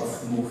privilege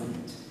of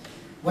movement.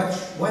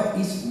 What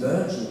is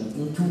merging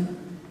into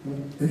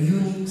a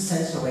unique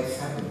sensory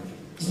fabric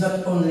is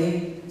not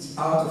only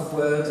the art of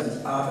words and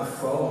the art of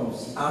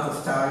forms, the art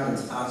of time and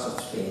the art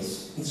of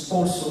space. It's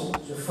also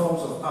the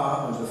forms of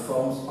art and the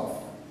forms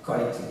of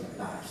collective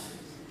life.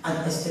 An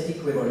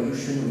aesthetic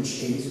revolution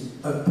which is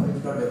a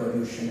political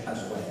revolution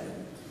as well.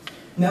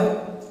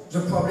 Now,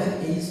 the problem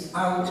is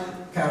how to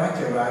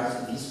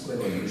characterize this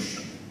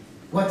revolution.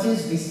 What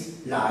is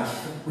this life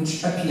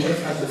which appears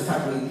as a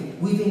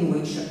fabric within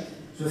which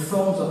the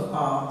forms of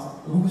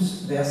art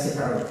lose their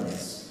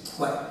separateness?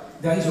 Well,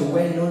 there is a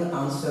well-known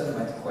answer to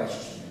that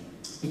question.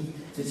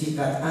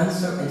 That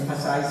answer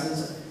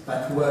emphasizes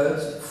that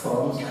words,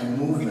 forms, and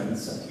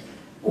movements,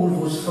 all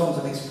those forms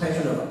of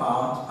expression of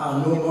art,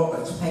 are no more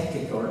a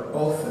spectacle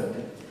offered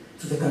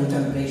to the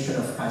contemplation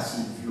of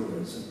passive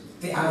viewers.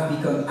 They have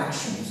become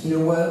actions. In a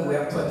world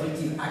where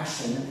productive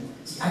action,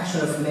 the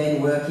action of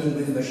men working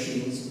with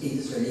machines,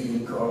 is the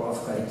living core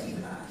of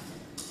collective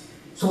life.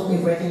 So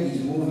everything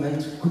is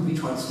movement, could be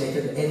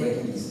translated,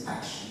 everything is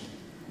action.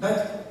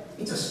 But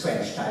it's a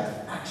strange type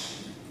of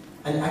action.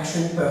 An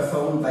action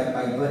performed by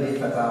bodies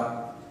that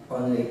are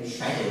only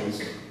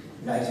shadows,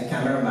 like the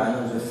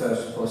cameraman on the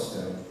first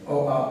poster,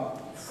 or are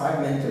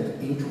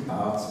fragmented into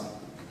parts,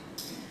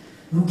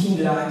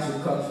 looking like the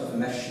cogs of a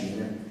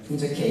machine in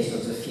the case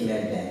of the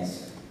female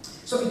dancer.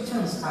 So it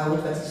turns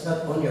out that it's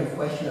not only a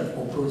question of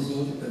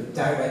opposing the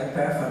direct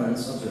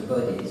performance of the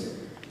bodies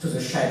to the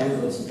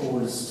shadows of the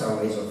old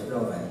stories of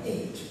love and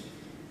hate.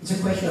 It's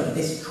a question of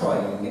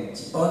destroying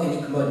the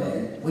organic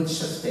model which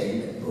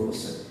sustained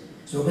both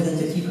the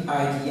representative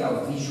idea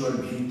of visual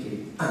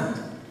beauty and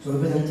the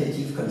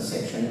representative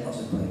conception of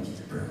the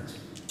poetic plot.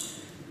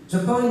 The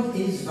point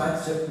is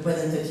that the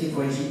representative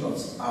regime of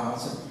the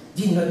arts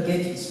did not get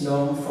its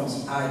norm from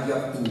the idea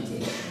of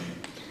imitation.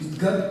 It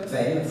got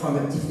them from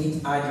a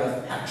definite idea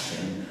of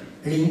action,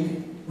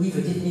 linked with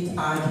a definite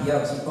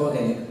idea of the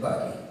organic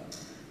body.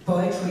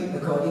 Poetry,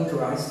 according to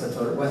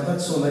Aristotle, was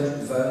not so much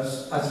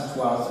verse as it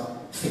was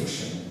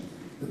fiction,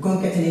 a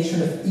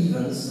concatenation of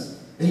events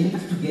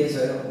linked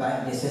together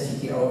by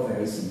necessity or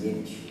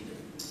verisimilitude.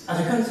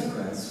 As a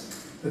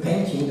consequence, a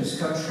painting, a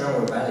sculpture,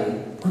 or a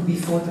ballet could be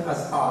thought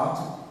as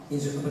art in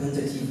the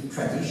representative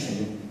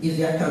tradition if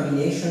their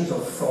combinations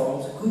of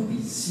forms could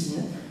be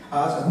seen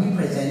as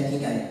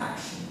representing an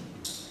action.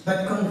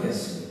 But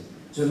conversely,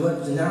 the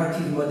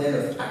narrative model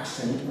of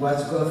action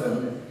was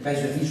governed by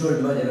the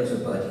visual model of the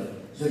body,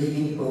 the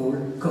living whole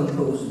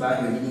composed by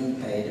a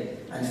living head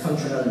and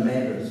functional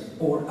members,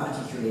 all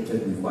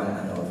articulated with one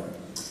another.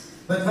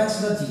 But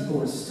that's not the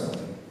whole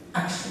story.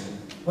 Action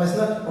was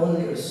not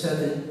only a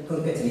certain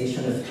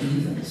concatenation of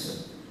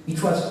events,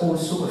 it was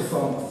also a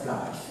form of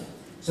life,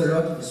 the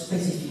lot of a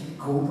specific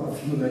group of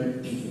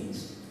human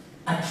beings.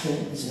 Action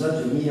is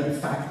not the mere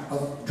fact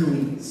of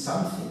doing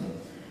something,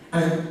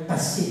 and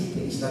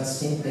passivity is not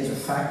simply the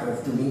fact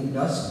of doing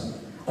nothing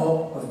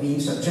or of being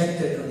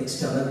subjected to an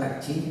external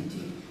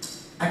activity.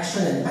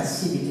 Action and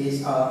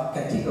passivities are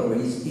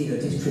categories in the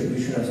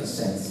distribution of the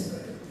sensible.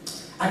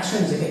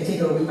 Action is a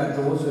category that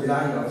draws a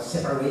line of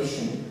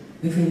separation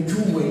between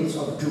two ways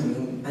of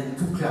doing and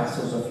two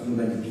classes of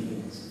human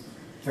beings.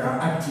 There are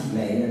active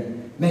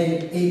men,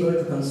 men able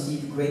to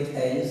conceive great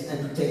ends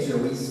and to take the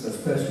risk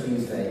of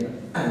pursuing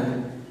them,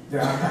 and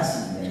there are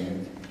passive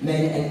men,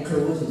 men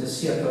enclosed in the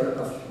circle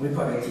of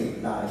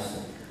reproductive life,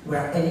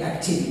 where any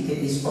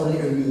activity is only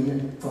a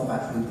mean for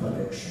that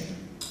reproduction.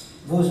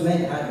 Those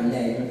men had a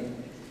name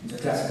in the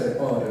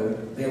classical order.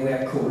 They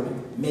were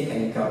called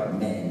mechanical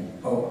men,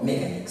 or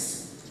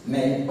mechanics,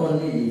 men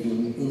only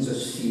living in the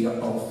sphere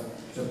of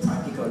the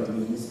practical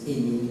means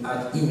aiming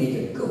at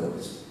immediate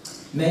goals,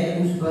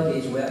 men whose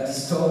bodies were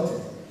distorted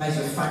by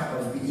the fact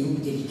of being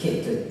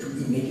dedicated to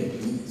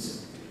immediate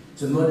needs.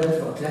 The model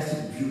for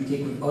classic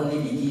beauty could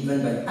only be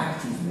given by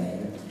active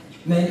men,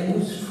 men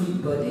whose free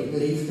body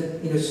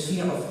lived in a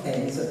sphere of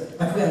ends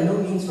that were no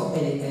means for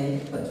any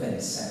end but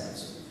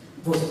themselves.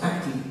 Those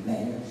active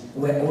men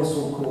were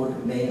also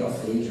called men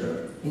of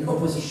leisure, in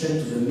opposition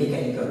to the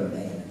mechanical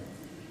men.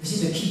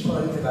 This is a key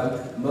point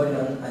about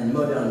modern and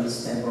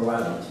modernist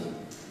temporality.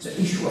 The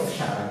issue of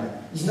time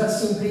is not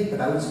simply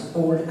about the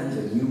old and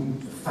the new,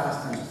 the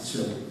fast and the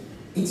slow.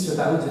 It's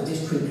about the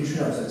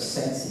distribution of the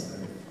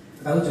sensible,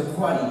 about the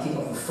quality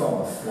of a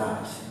form of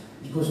life,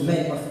 because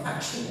men of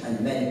action and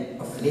men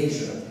of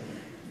leisure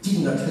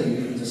did not live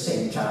in the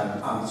same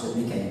time as the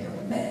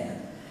mechanical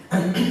men.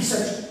 And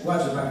such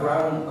was the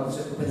background of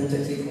the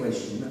representative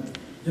regime,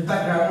 the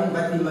background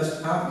that we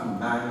must have in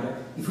mind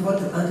if we want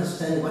to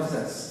understand what is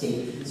at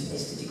stake in the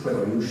aesthetic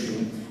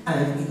revolution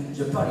and in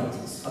the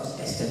politics of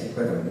the aesthetic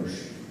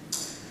revolution.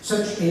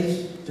 Such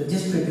is the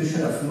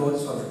distribution of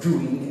modes of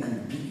doing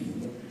and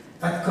being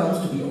that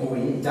comes to be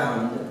ruined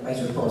down by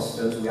the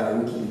posters we are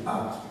looking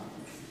at,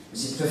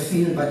 the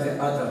film that they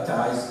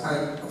advertise,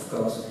 and, of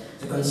course,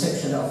 the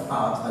conception of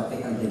art that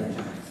they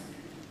emblematize.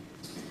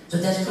 The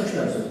destruction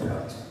of the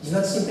plot is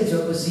not simply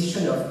the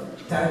opposition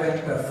of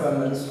direct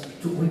performance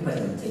to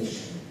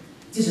representation.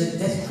 It is a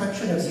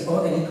destruction of the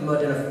organic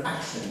model of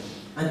action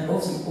and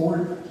of the whole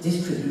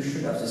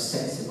distribution of the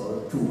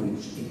sensible to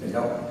which it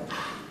belonged.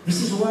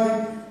 This is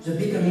why the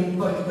becoming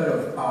political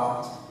of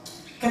art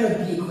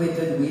cannot be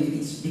equated with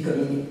its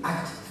becoming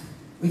active,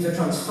 with the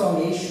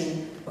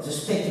transformation of the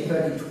spectacle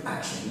into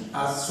action,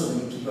 as so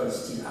many people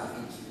still have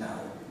it now.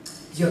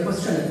 The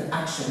opposition of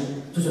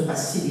action to the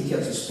passivity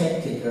of the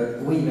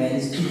spectacle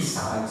remains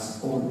inside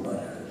the old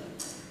model.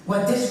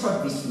 What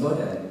disrupts this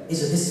model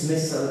is a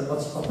dismissal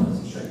of the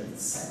opposition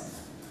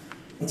itself.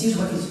 It is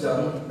what is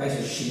done by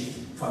the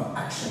shift from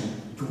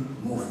action to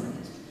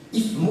movement.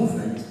 If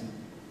movement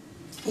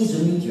is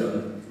a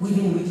medium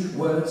within which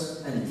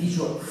words and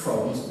visual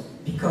forms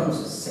become the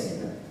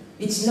same,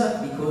 it's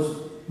not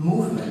because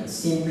movement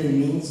simply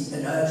means the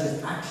energy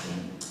of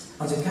action.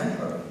 On the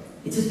contrary,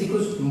 it is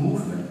because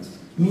movement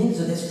means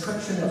the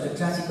destruction of the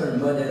classical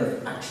model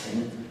of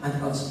action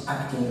and of the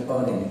acting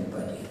organic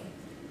body.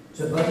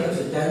 The body of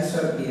the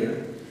dancer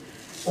here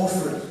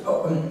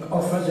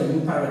offers a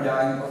new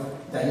paradigm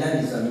of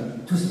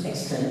dynamism to the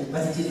extent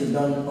that it is a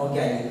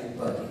non-organic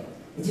body.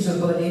 It is a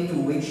body to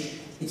which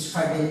its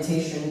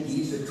fragmentation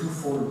gives a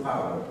twofold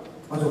power.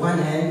 On the one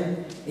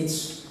hand,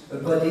 it's a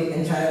body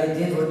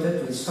entirely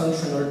devoted to its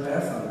functional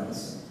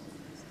performance,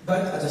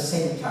 but at the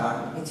same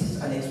time, it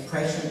is an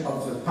expression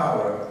of the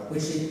power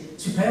which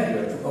is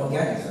superior to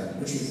organism,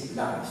 which is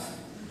life,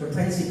 the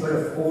principle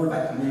of all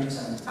that moves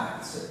and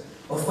acts,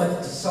 of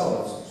what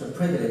dissolves the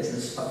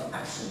privileges of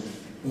action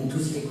into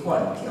the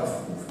equality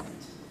of movement.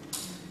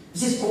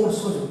 This is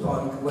also the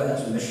point where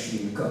the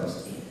machine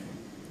comes in.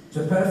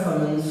 The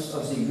performance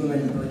of the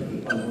human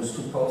body on those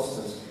two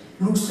posters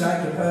looks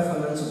like the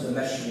performance of the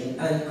machine,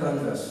 and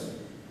conversely,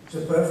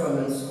 the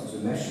performance of the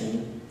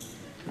machine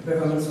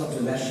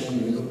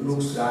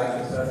looks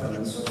like the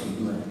performance of the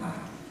human eye.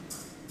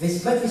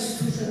 This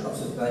fusion of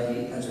the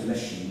body and the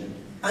machine,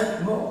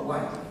 and more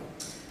widely,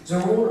 The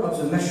role of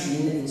the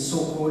machine in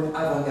so-called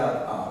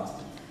avant-garde art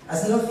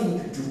has nothing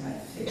to do, I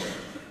think,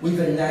 with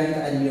a naive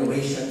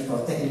admiration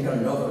for technical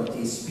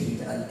novelty,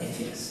 speed, and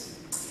efficacy.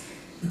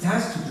 It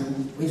has to do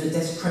with the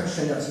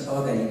destruction of the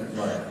organic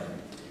model.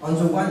 On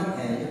the one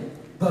hand,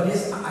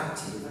 bodies are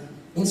active,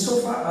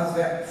 insofar as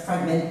their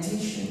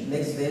fragmentation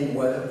makes them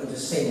work in the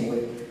same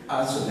way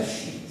as the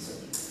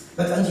machines.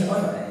 But on the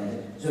other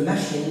hand, the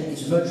machine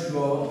is much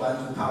more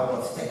than the power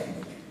of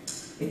technique.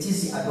 It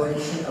is the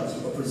abolition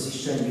of the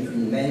opposition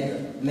between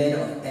men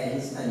of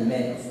ends and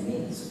men of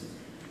means.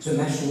 The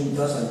machine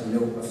doesn't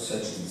know of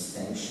such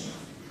distinction.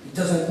 It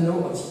doesn't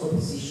know of the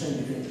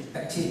opposition between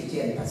activity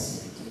and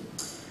passivity.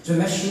 The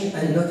machine,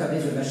 and notably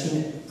the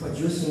machine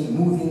producing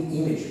moving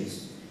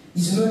images,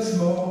 is much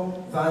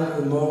more than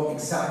a more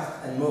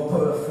exact and more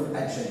powerful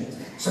agent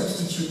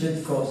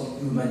substituted for the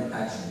human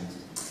agent.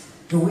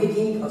 The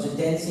wedding of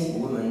the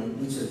dancing woman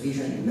with the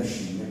vision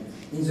machine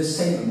in the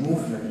same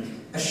movement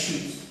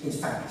achieves, in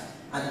fact,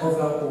 an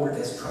overall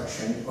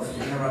destruction of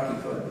the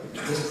hierarchical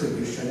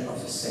distribution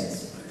of the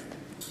sensible.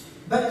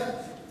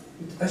 But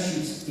it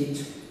achieves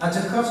it at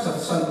the cost of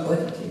some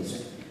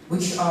oddities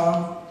which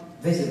are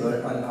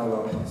visible on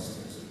our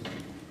posters.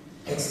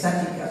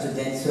 Ecstatic as a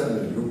dancer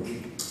may look,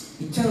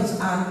 it turns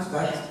out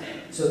that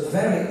the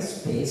very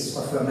space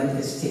of her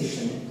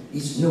manifestation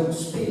is no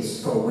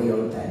space for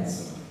real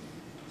dancing.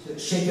 The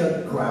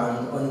shaken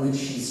ground on which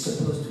she is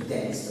supposed to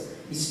dance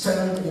is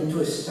turned into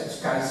a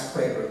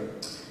skyscraper,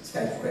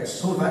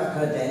 so that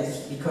her dance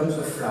becomes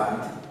a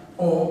flight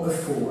or a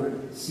fall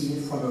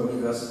seen from a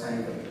reverse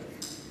angle.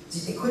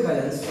 The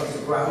equivalence of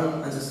the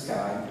ground and the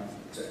sky,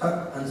 the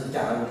up and the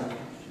down,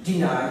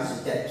 denies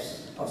the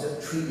depth of the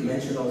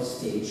three-dimensional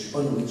stage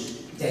on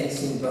which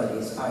dancing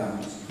bodies are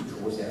used to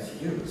draw their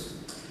figures.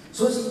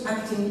 So the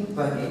acting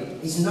body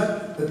is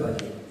not a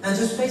body, and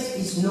the space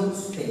is no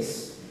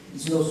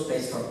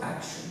space for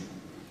action.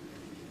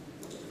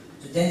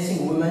 The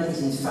dancing woman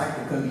is in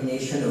fact a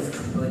combination of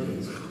two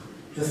bodies.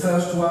 The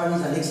first one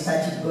is an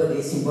ecstatic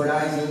body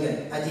symbolizing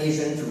an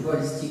adhesion to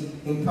holistic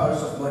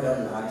impulse of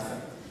modern life.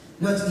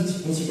 Not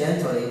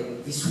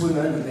incidentally, this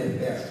woman with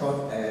her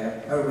short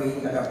hair, her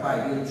ring, and her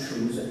high-heeled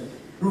shoes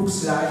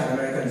looks like an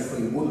American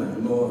free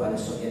woman more than a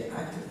Soviet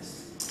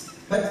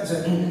activist. But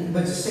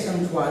the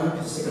second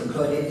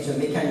body is a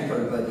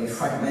mechanical body, a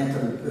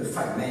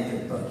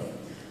fragmented body.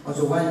 On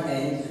the one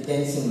hand, the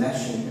dancing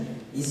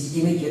machine is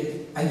the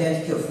immediate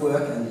identity of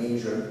work and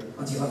leisure.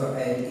 On the other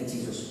hand, it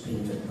is a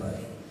splintered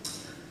body.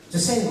 The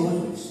same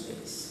goes with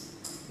space.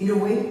 In a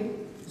way,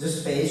 the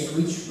space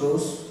which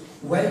both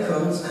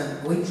welcomes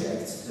and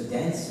rejects the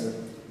dancer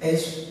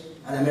as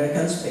an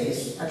American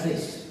space, at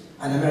least.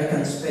 An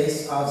American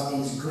space as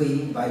is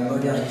green by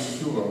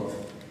modernist Europe,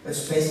 a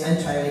space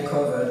entirely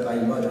covered by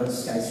modern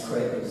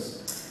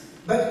skyscrapers.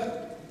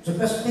 But the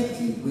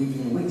perspective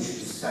within which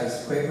the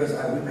skyscrapers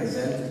are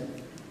represented,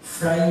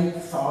 flying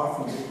far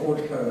from the old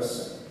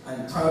earth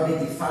and proudly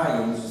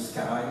defying the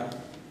sky,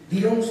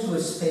 belongs to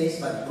a space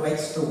that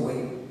breaks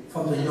away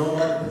from the normal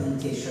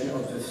representation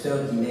of the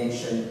third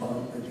dimension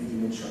on a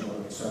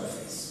two-dimensional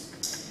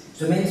surface.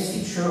 The main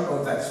feature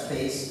of that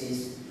space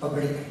is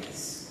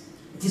obliqueness.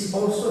 It is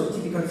also a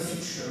typical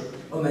feature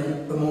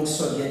among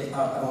Soviet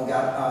avant-garde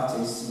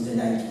artists in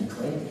the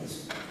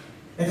 1920s.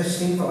 Let us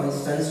think, for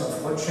instance,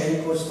 of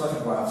Rodchenko's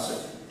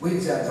photographs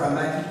with their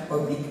dramatic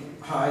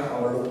oblique high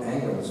or low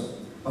angles,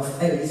 of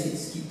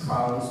Elisitsky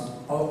Brown's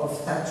or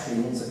of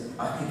Tatrin's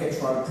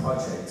architectural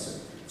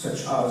projects,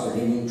 such as the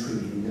Lenin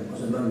Tribune or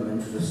the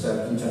Monument to the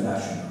Third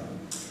International.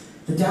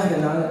 The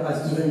diagonal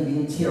has even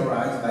been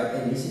theorized by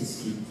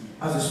Elisitsky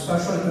as a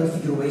spatial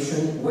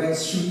configuration well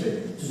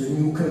suited to the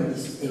new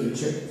communist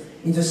age,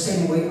 in the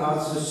same way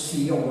as the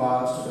sphere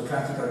was to the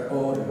classical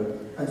order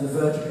and the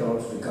vertical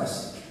to the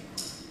Gothic.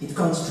 It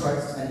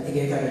constructs an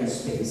egalitarian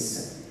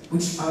space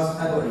which has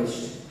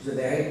abolished the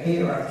very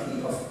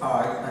hierarchy of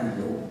high and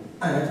low,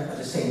 and at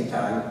the same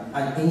time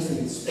an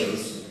infinite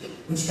space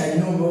which can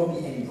no more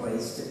be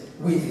embraced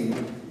within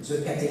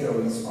the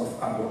categories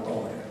of our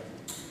order.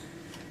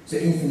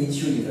 The infinite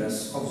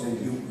universe of the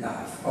new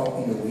life,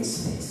 or in a way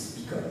space,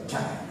 become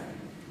time.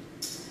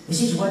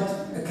 This is what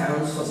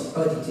accounts for the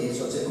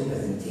oddities of the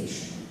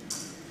representation.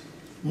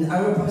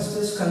 Our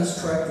posters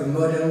construct a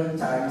modern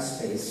time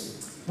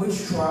space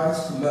which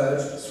tries to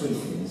merge three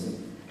things: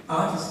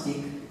 artistic,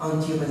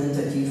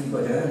 anti-representative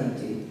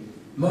modernity,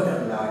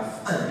 modern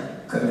life,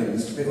 and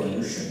communist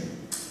revolution.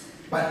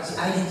 But the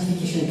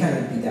identification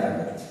cannot be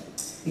direct.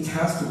 It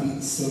has to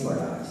be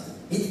symbolized.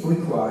 It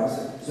requires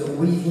the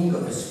weaving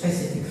of a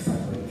specific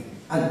fabric,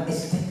 an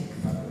aesthetic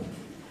fabric,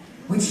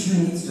 which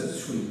unites the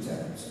three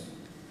terms.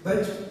 But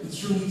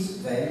it unites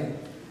them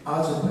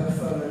as a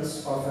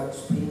performance of a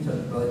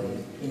splintered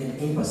body in an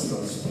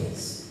impossible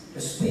space,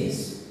 a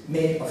space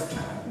made of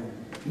time,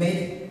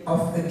 made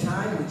of a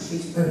time which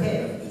is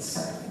ahead of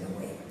itself in a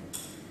way.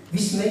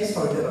 This makes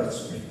for a double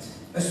split,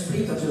 a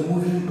split of the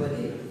moving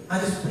body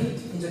and a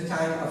split in the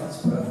time of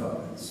its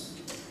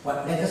performance.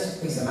 Well, let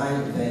us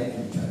examine them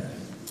in turn.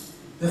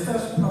 The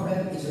first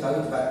problem is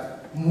about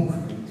that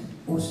movement,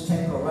 whose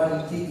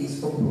temporality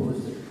is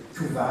opposed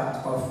to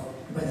that of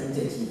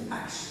representative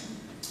action.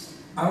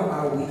 How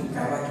are we to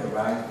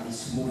characterize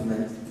this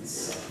movement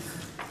itself?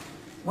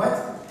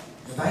 What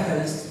the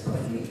vitalist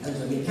body and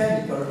the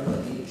mechanical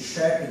body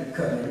share in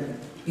common,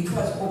 it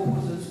was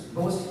opposed,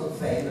 both of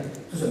them,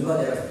 to the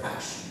model of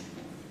action.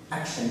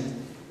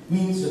 Action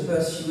means the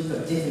pursuit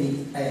of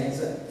definite ends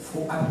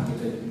through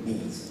applicated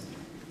means.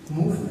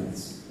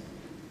 Movements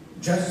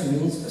just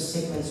means a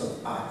sequence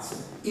of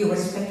acts,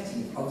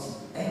 irrespective of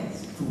the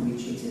ends to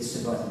which it is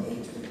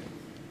subordinated.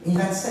 In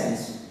that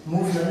sense,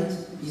 movement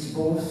is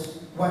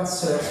both what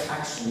serves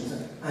actions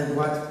and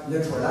what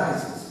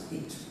neutralizes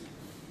it.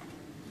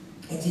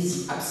 It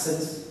is the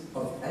absence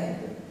of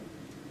end,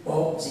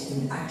 or the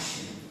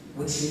inaction,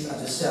 which is at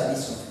the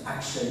service of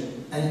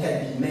action and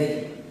can be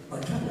made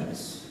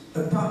autonomous,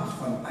 apart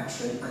from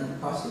action and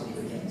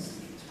possibly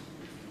against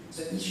it.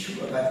 The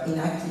issue about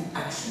inactive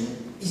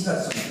action is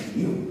not something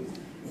new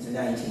in the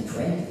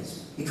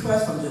 1920s. It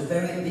was from the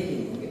very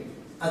beginning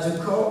at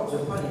the core of the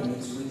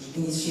polemics which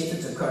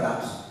initiated the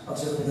collapse of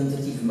the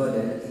representative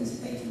model in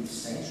the 18th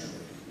century.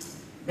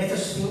 Let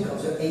us think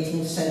of the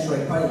 18th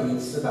century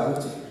polemics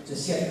about the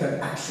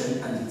theatrical action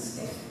and its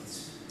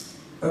effects.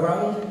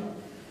 Around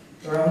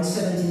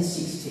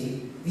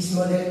 1760, this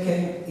model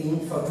came in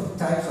for two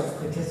types of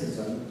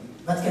criticism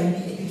that can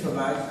be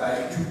epitomized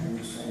by two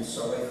books. I'm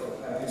sorry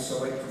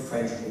to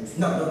French books.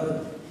 No,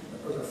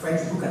 a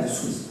French book and a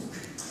Swiss book.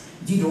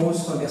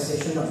 Diderot's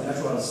Conversation of the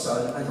Natural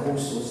Son and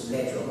Rousseau's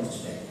Letter on the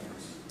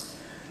Spectacles.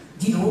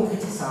 Diderot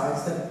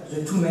criticized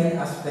the two main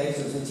aspects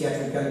of the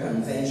theatrical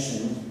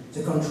convention,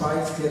 the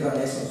contrived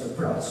cleverness of the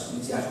plots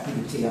with the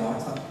Architektur der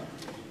Kaiserzeit,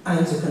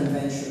 and the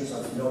conventions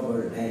of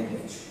noble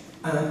language,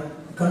 and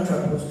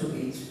contraposed to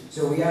it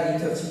the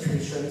reality of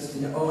situations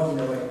in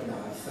ordinary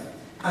life,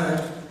 and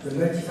the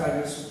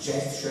multifarious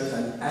gestures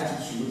and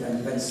attitudes and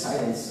even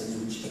silences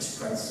which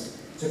express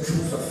the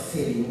truth of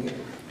feeling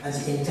and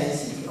the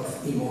intensity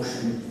of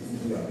emotion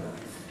in real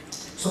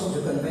life. So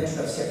the convention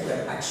of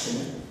theatrical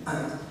action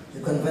and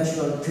the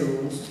conventional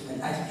tones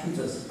and attitudes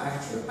of the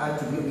actor are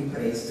to be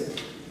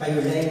replaced by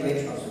a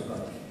language of the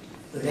body,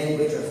 the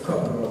language of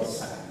corporal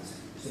signs.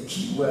 The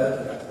key word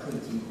of that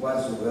critique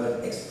was the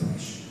word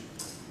expression.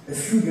 A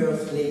few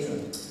years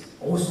later,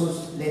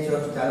 Rousseau's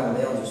letter to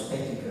D'Alembert on the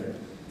Spectacle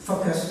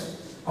focused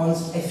on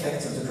the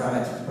effects of the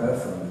dramatic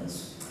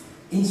performance.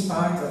 In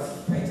spite of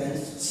his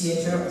pretense,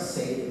 theatre,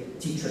 said,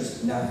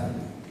 teaches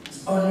nothing.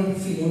 The only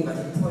feeling that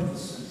it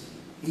produces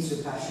is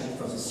a passion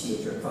for the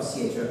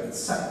theatre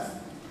itself.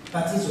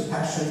 That is a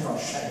passion for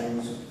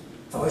shadows,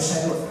 for a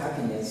shadow of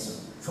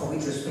happiness, for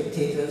which the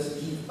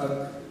spectators give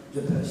up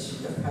the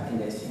pursuit of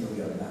happiness in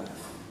real life.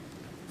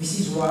 This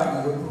is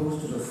why he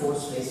opposed to the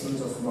false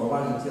lessons of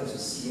morality of the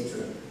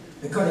theatre,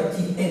 the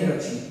collective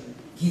energy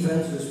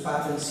given to the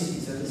Spartan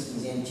citizens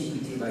in the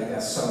antiquity by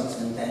their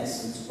songs and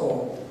dances,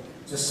 or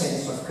the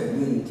sense of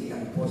community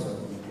and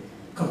brotherhood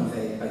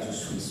conveyed by the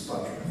Swiss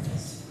popular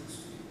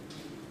festivals.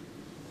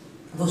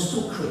 Those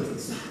two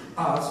critics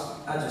are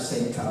at the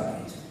same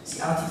target,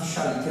 the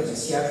artificiality of the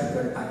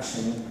theatrical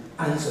action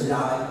and the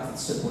lie of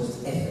its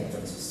supposed effect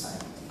on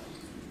society.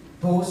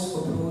 Both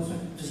oppose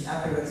to the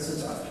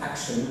appearances of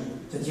action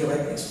the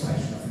direct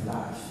expression of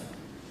life.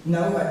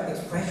 Now that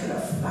expression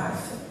of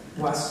life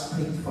was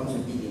split from the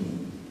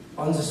beginning.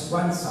 On the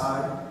one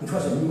side, it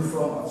was a new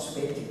form of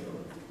spectacle.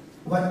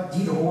 What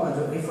Diderot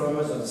and the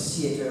reformers of the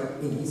theatre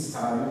in his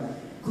time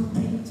could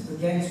paint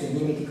against the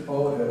mimetic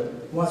order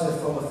was a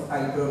form of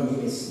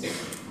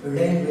hypermimesis, a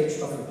language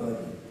of the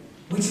body,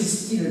 which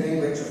is still a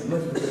language of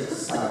multiple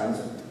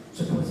signs,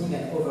 supposing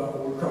an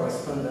overall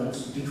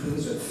correspondence between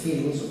the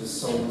feelings of the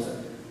souls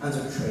and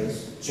the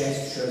traits,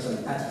 gestures,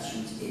 and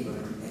attitudes able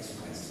to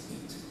express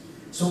it.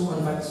 So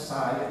on that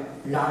side,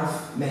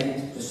 life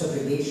meant the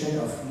subjugation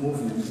of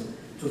movement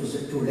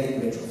to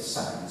language of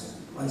signs.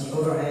 On the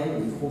other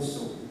hand, with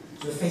Rousseau,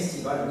 the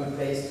festival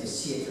replaced the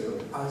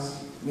theatre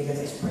as immediate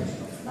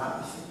expression of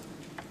life.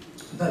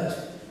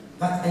 But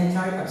that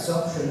entire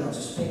absorption of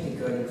the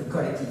spectacle into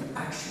collective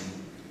action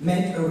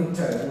meant a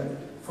return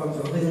from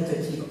the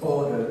representative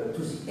order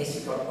to the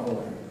ethical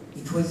order.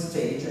 It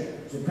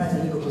restaged the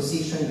Platonic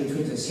opposition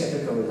between the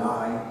theatrical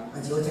lie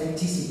and the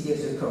authenticity of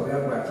the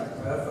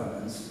choreographic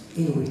performance,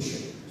 in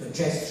which the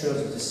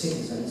gestures of the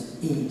citizens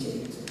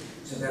imitate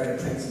the very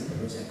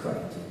principle of their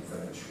collective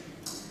virtue.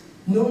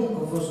 None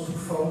of those two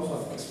forms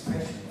of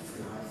expression of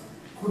life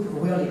could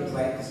really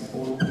break the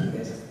old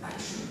period of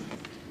action.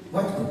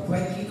 What could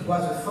break it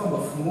was a form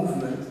of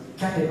movement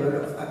capable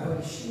of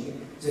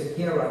abolishing the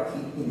hierarchy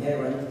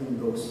inherent in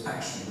both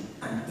action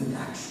and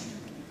inaction.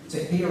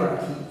 The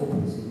hierarchy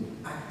opposing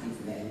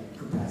active men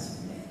to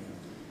passive men,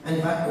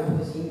 and that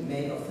opposing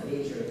men of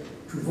leisure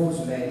to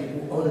those men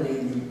who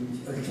only knew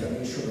the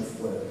alternation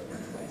of work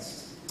and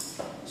rest.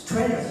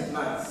 Strange as it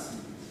might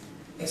seem,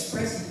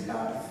 expressive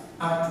life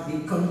are to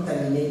be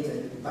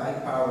contaminated by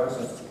powers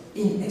of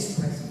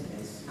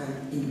inexpressiveness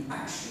and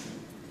inaction,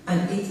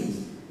 and it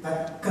is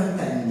that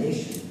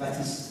contamination that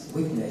is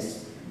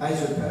witnessed by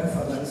the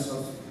performance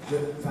of the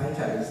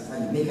vitalist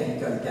and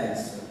mechanical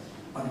dancer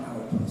on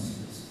our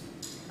posters.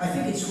 I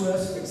think it's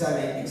worth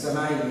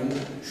examining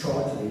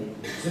shortly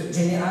the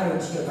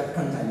generality of that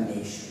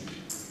contamination.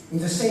 In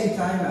the same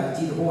time as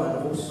Diderot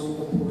and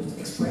Rousseau opposed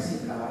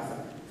expressive life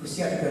to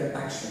theatrical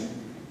action,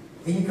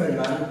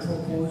 Winkelmann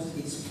proposed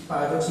its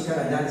paradoxical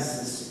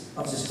analysis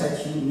of the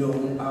statue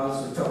known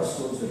as the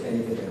torso of the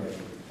Belvedere,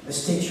 a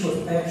statue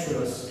of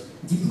Hercules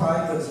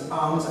deprived of the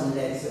arms and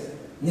legs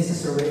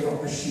necessary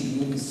for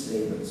achieving his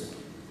labors.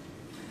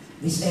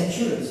 This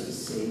Hercules, he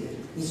said,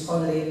 is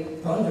only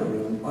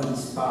pondering on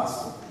his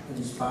past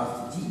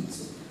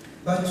deeds,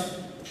 but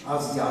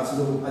as he has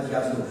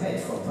no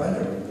head for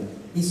pondering,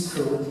 his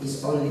thought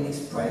is only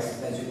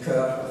expressed by the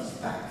curve of his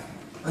back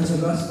and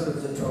the muscle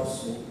of the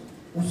torso,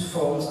 whose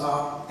forms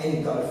are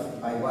engulfed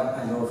by one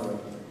another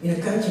in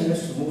a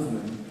continuous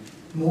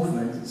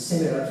movement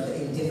similar to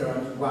the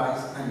indifferent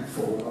rise and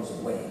fall of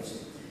the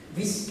waves.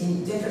 This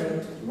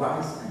indifferent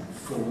rise and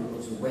fall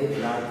of the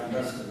wave-like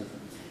muscle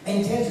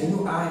entails a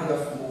new idea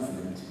of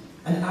movement,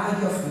 an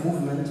idea of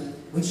movement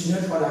which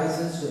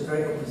neutralizes the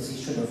very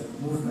opposition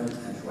of movement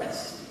and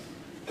rest.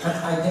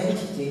 That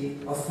identity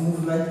of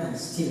movement and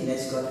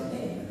stillness got a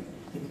name.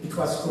 It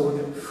was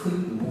called free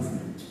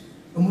movement,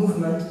 a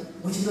movement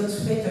which is not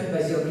fettered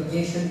by the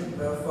obligation to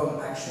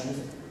perform actions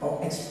or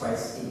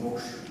express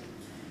emotion.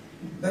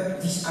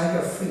 But this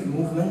idea of free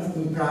movement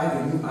implied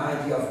a new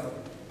idea of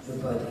the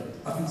body,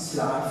 of its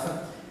life,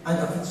 and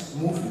of its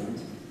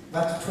movement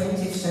that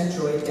 20th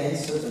century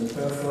dancers and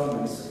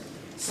performers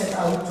set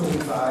out to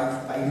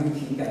revive by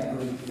looking at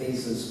Greek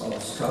vases or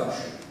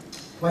sculpture.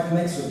 What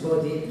makes the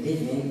body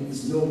living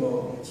is no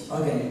more the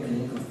organic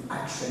link of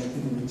action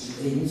in which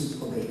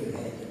limbs obey the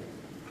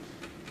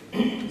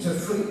head. The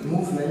free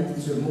movement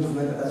is a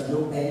movement that has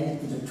no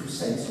end in the true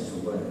sense of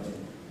the word.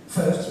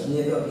 First, it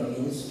never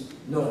begins,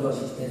 nor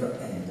does it ever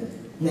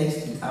end.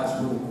 Next, it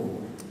has no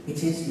goal.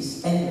 It is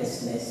this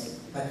endlessness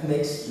that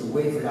makes the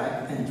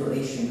wave-like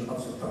undulation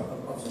of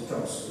the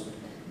torso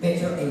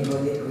better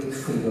embody Greek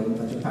freedom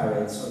than the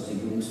parents of the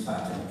Jung's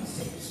pattern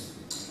effects.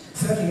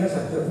 30 years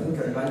after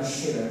Winkelmann,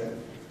 Schiller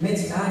made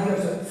the idea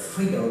of the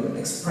freedom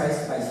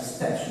expressed by the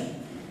statue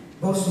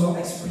both more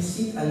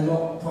explicit and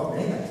more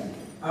problematic,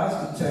 as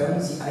he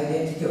turns the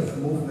identity of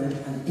movement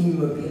and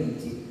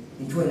immobility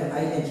into an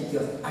identity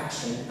of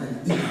action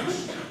and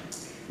image.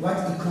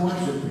 What he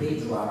calls the play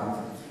drive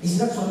is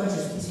not so much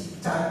a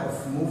specific type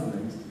of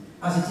movement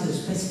as it is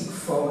a specific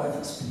form of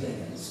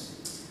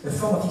experience. A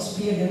form of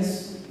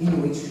experience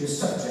in which the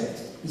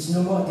subject is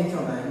no more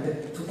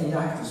determined to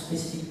enact a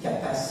specific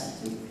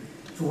capacity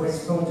to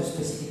respond to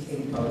specific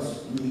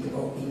impulse, need,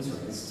 or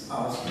interest,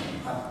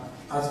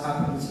 as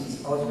happens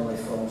with ordinary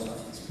forms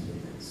of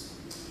experience.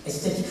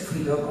 Aesthetic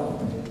freedom or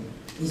play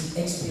is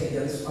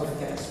experience of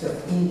a capacity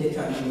of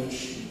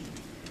indetermination,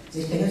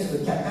 the experience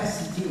of a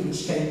capacity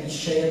which can be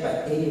shared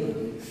by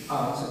anybody,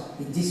 as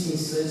it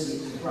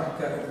dismisses the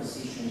hierarchical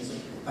oppositions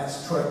that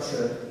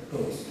structure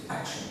both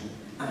action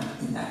and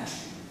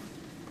inaction.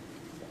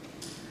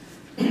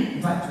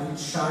 That which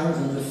shines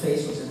in the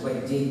face of the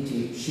great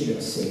deity, Schiller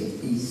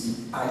said,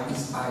 is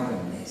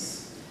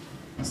idleness,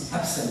 the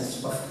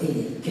absence of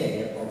any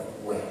care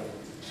of will.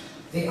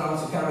 They are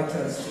the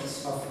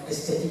characteristics of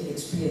aesthetic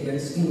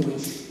experience in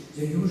which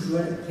the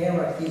usual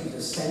hierarchies of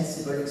the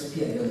sensible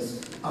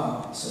experience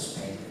are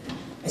suspended.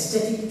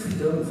 Aesthetic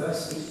freedom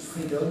thus is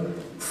freedom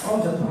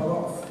from the power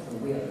of the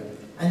will,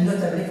 and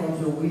notably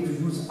from the will to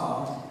use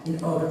art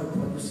in order to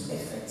produce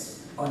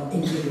effects on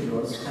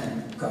individuals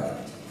and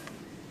collectives.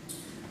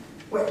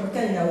 Well, we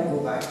can now go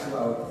back to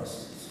our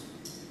posters.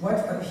 What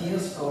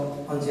appears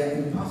on their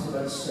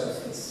impossible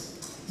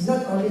surface is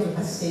not only the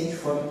passage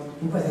from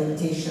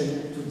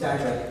representation to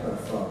direct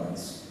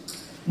performance,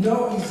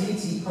 nor is it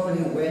the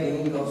holy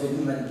wedding of the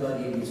human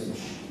body with the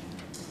machine.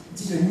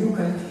 It is a new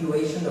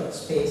configuration of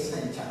space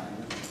and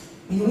time,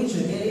 in which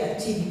the daily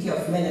activity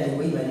of men and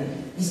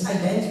women is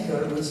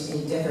identical with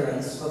the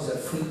indifference of the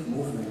free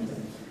movement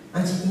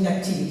and the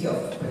inactivity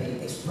of play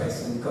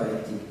expressing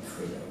collective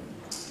freedom.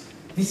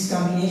 This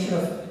combination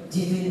of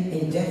divine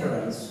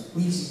indifference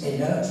with the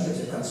energy of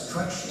the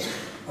construction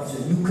of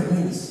the new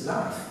communist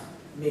life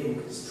may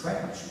look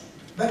strange,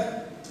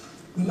 but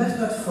we must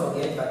not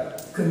forget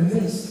that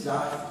communist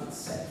life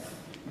itself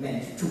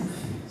meant two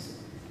things.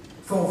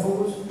 For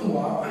those who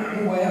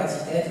were at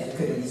the head of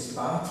the Communist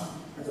Party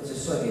and of the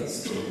Soviet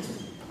state,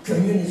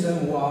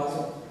 communism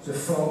was the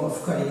form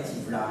of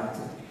collective life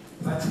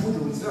that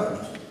would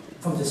result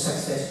from the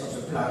success of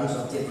the plans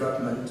of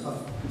development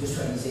of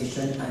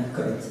industrialization and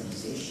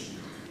collectivization.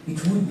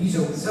 It would be the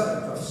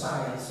result of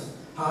science,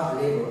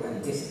 hard labor,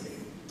 and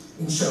discipline.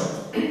 In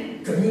short,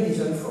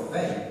 communism for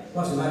them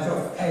was a matter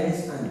of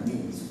ends and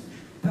means.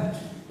 But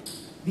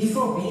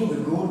before being a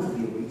goal to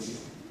be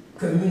reached,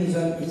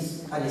 communism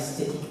is an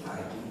aesthetic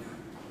idea.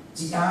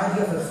 The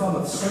idea of a form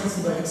of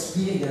sensible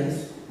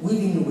experience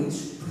within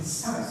which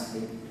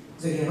precisely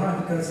the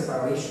hierarchical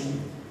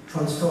separation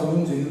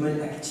transforming the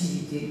human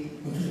activity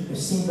into a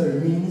simple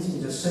means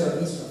in the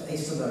service of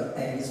external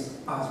ends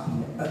has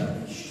been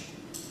abolished.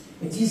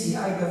 It is the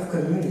idea of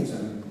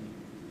communism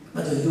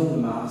that the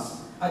young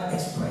mass had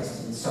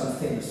expressed in some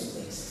famous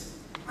text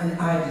an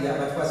idea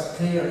that was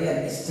clearly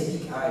an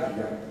aesthetic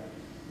idea,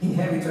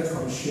 inherited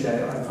from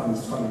Schiller and from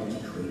his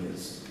romantic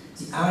readers.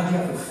 The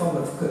idea of a form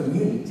of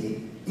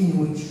community in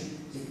which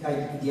the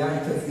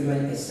ideality of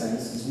human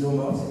essence is no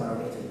more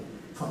separated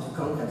from the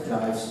concrete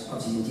lives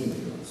of the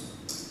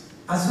individuals.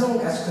 As long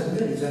as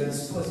communism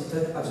is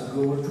posited as a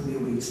goal to be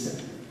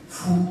reached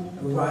through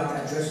the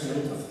right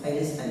adjustment of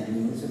ends and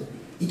means,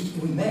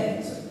 it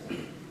remains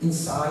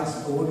inside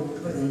the old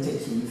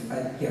representative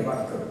and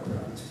hierarchical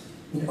plot.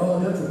 In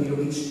order to be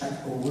reached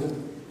at all,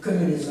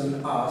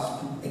 communism has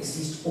to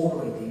exist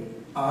already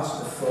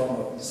as a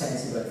form of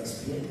sensible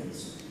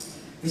experience.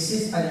 This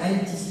is an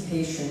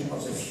anticipation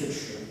of the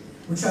future,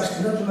 which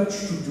has not much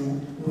to do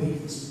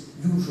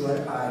with the usual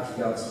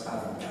idea of the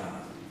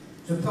avant-garde.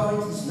 The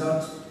point is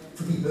not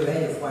to be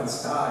ahead of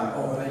one's time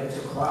or ahead of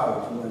the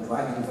crowd, and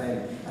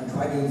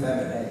dragging them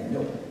ahead.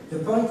 No. The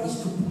point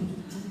is to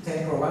put two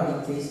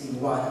temporalities in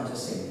one at the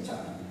same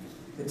time.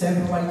 The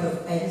temporality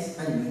of ends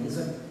and means,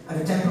 and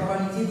the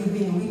temporality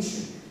within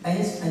which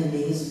ends and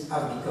means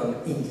have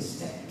become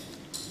indistinct.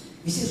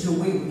 This is the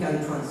way we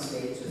can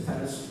translate the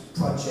famous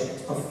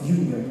project of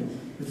union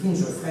between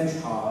the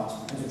French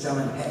heart and the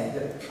German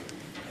head.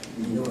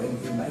 You know,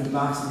 in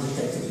Marx, in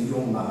the text of the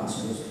young Marx,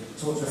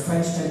 so the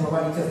French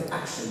temporality of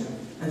action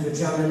and the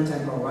German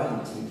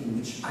temporality in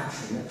which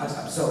action has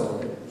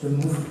absorbed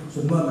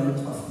the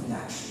moment of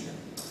inaction.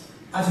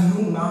 As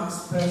young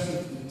Marx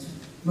perceived it,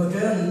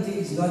 modernity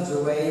is not the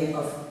reign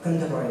of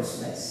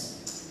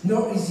contemporaneousness,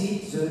 nor is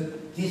it the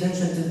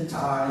disenchanted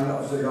time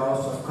of the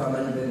loss of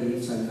common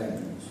beliefs and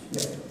values.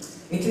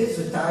 No. It is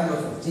the time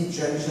of the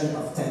disjunction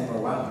of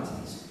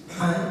temporalities.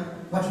 And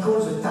what he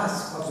calls the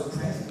task of the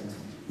present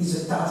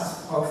is the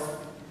task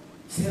of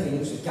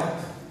filling the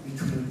gap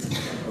between two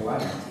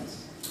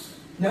temporalities.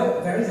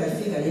 Now, there is, I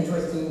think, an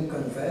interesting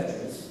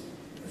convergence,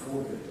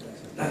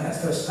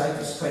 at first sight,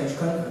 a strange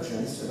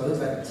convergence about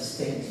that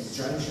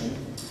disjunction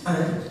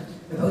and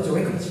about the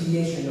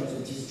reconciliation of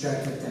the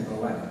disjuncted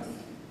temporality.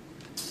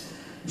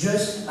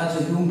 Just as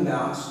the young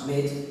Marx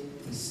made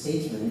his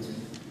statement,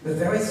 a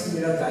very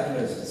similar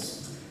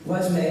diagnosis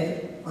was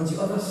made on the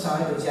other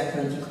side of the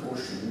Atlantic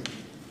Ocean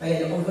by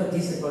another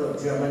disciple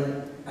of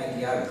German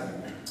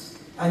ideality,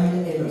 I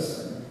mean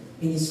Emerson,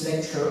 in his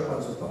lecture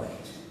on the poet.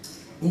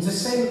 In the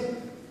same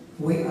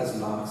way as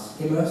Marx,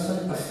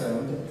 Emerson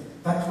affirmed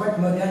that what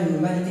modern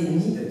humanity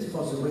needed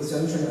for the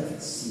resumption of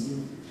its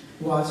sin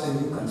was a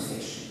new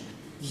confession.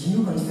 This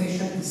new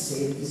confession, he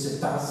said, is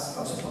the task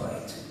of the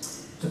poet.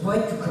 The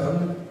poet to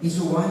come is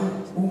the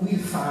one who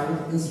will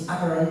find in the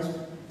apparent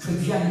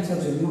triviality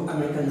of the new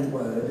American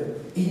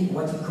world, in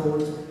what he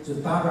called the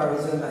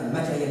barbarism and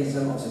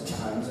materialism of the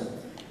times,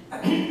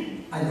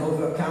 and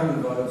over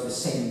carnival of the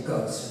same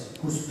gods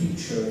whose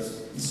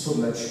pictures he so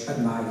much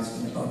admires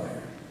in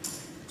Homer.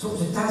 So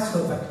the task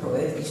of that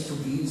poet is to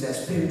give the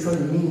spiritual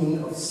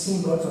meaning of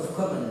symbols of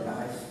common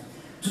life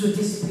to the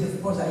display of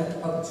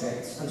prosaic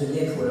objects and the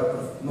network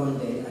of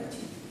mundane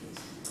activities.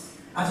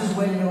 As is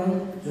well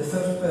known, the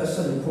first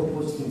person who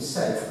proposed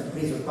himself to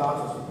play the part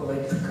of the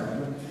poet to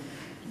come,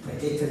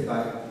 predicted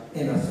by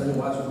Emerson,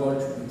 was Walt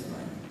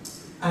Whitman.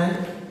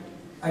 And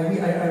I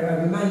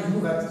remind you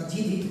that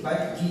he did it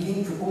by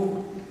giving to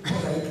all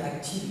prosaic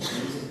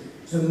activities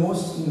the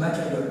most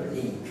immaterial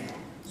link,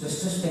 the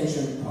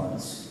suspension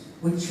points,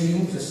 which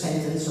link the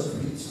sentence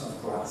of Leaves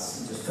of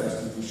Grass in the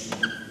first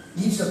edition.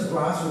 Leaves of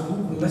Grass, a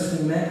book we must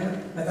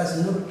remember that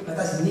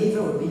has neither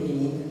a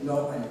beginning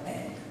nor an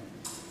end.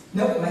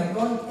 Now, my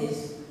point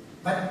is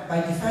that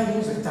by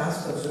defining the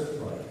task of the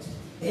poet,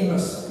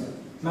 Emerson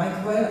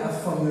might well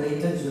have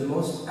formulated the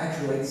most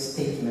accurate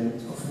statement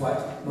of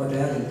what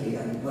modernity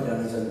and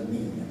modernism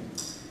mean.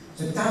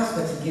 The task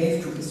that he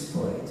gave to his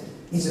poet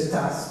is a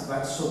task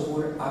that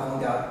so-called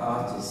avant-garde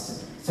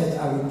artists set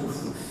out to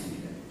fulfill.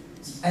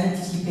 The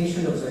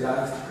anticipation of the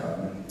life to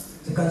come,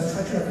 the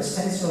construction of a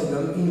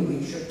sensorium in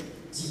which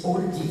the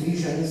old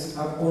divisions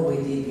have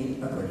already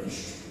been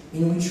abolished,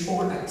 in which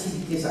all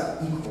activities are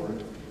equal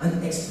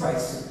and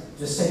express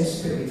the same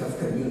spirit of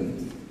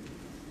community.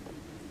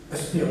 A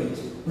spirit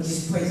which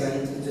is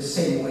present in the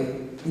same way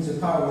in the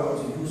power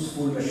of the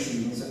useful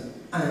machines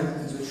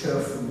and in the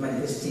cheerful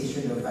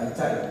manifestation of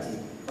vitality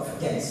of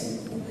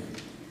dancing women.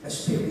 A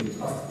spirit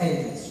of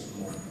endless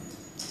movement.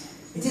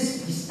 It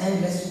is this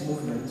endless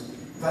movement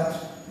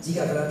that the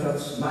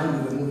Avertot's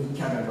man with a movie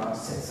camera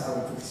sets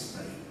out to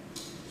display.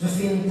 The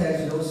film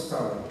tells no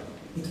story.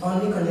 It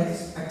only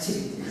connects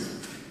activities.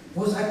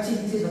 Those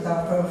activities that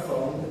are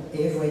performed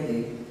every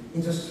day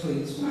in the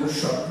streets, the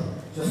shop,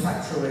 the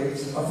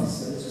factories, the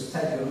offices, the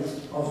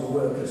stadiums, or the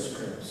workers'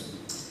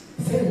 clubs.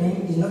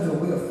 Filming is not a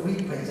way of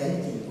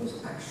representing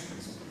those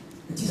actions.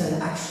 It is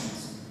an action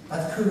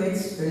that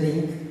creates a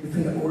link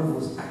between all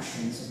those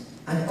actions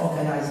and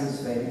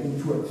organizes them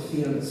into a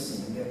film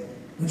scene,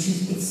 which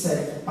is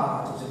itself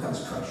part of the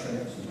construction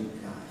of the new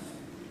life.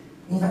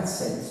 In that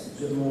sense,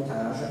 the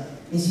montage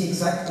is the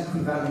exact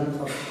equivalent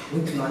of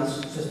Whitman's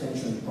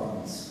suspension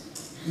points.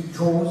 It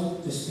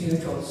draws the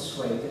spiritual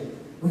thread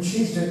which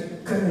is the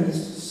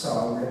communist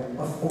soul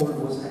of all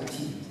those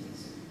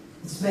activities.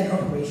 Its main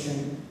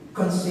operation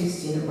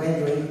consists in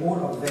rendering all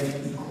of them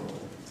equal.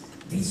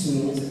 This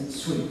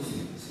means three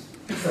things.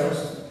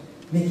 First,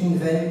 making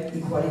them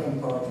equally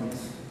important.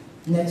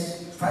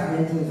 Next,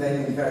 fragmenting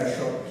them in very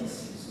short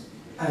pieces.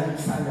 And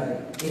finally,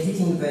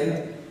 editing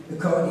them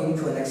according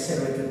to an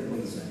accelerated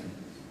reason.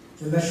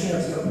 The machine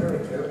of the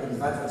operator and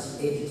that of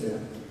the editor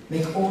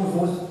make all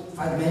those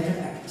fragmented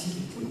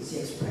activities the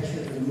expression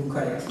of a new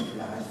collective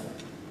life,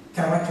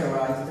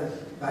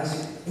 characterized by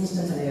the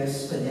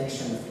instantaneous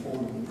connection of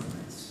all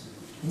movements.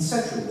 In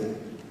such a way,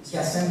 the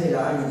assembly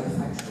line in the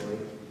factory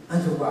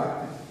and the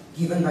work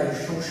given by the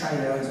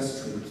showshiner in the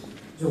street,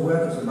 the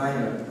work of the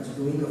miner and the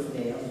doing of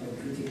nails in the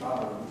beauty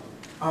parlor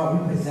are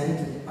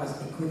represented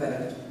as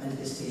equivalent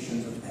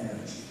manifestations of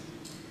energy.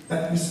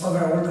 But this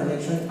overall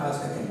connection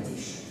has a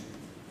condition.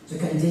 The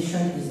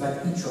condition is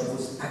that each of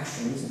those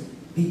actions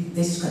be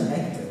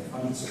disconnected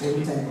from its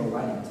own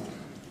temporality,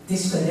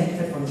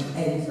 disconnected from the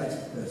ends that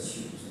it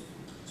pursues.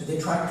 The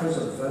detractors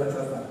of virtue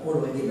have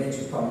already made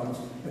the point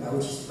about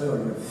its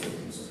earlier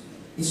films.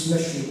 Its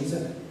machines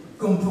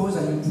compose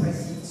an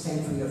impressive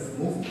symphony of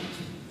movement,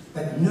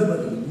 but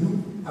nobody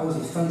knew how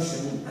they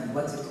functioned and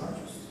what they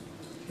produced.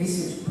 This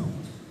is the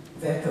point.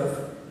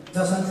 Vertov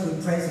doesn't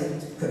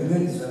represent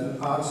communism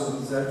as a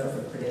result of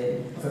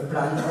a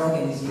planned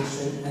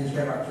organization and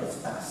hierarchy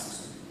of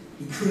tasks.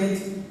 It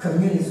creates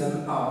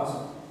communism as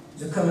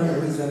the common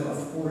rhythm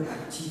of all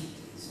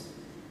activities.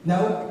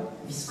 Now,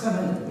 this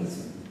common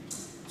rhythm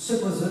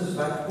supposes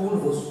that all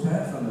those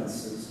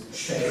performances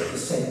share the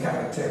same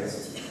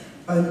characteristic,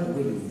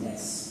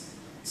 unwillingness.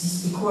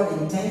 This equal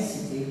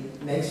intensity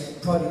makes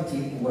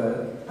productive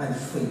work and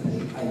free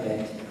play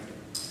identical.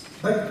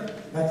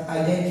 But that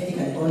identity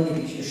can only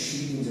be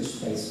achieved in the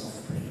space of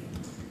play.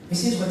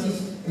 This is what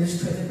is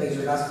illustrated by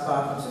the last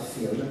part of the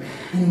film,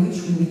 in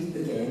which we meet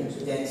again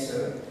the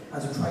dancer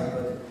and the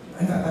tripod,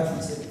 and that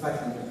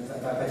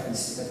we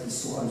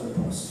saw on the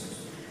posters.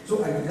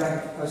 So I would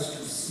like us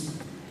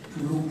to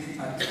look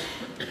at,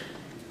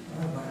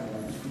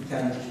 if we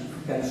can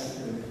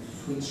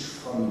switch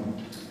from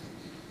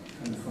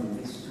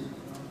this to,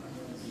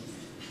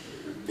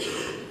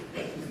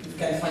 if we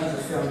can find the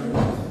film.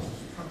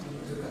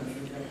 The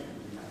computer.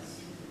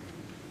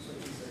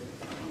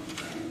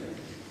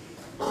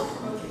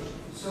 Okay,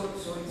 so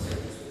it's okay.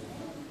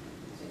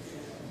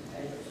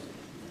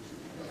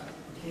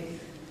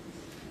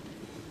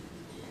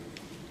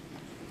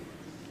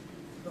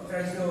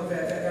 No,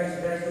 there is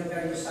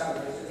no sound.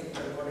 There is a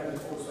technical problem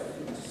also. I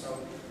think the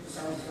sound is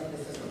not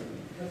necessary.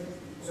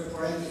 The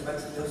point is that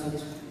it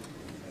doesn't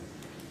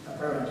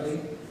apparently.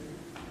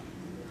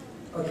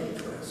 Okay,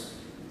 it works.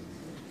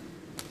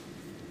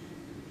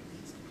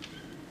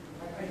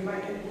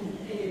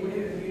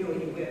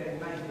 Anywhere in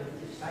mind of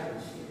the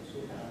silence here, so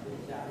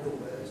there are no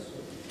words. So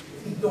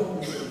if you don't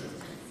listen.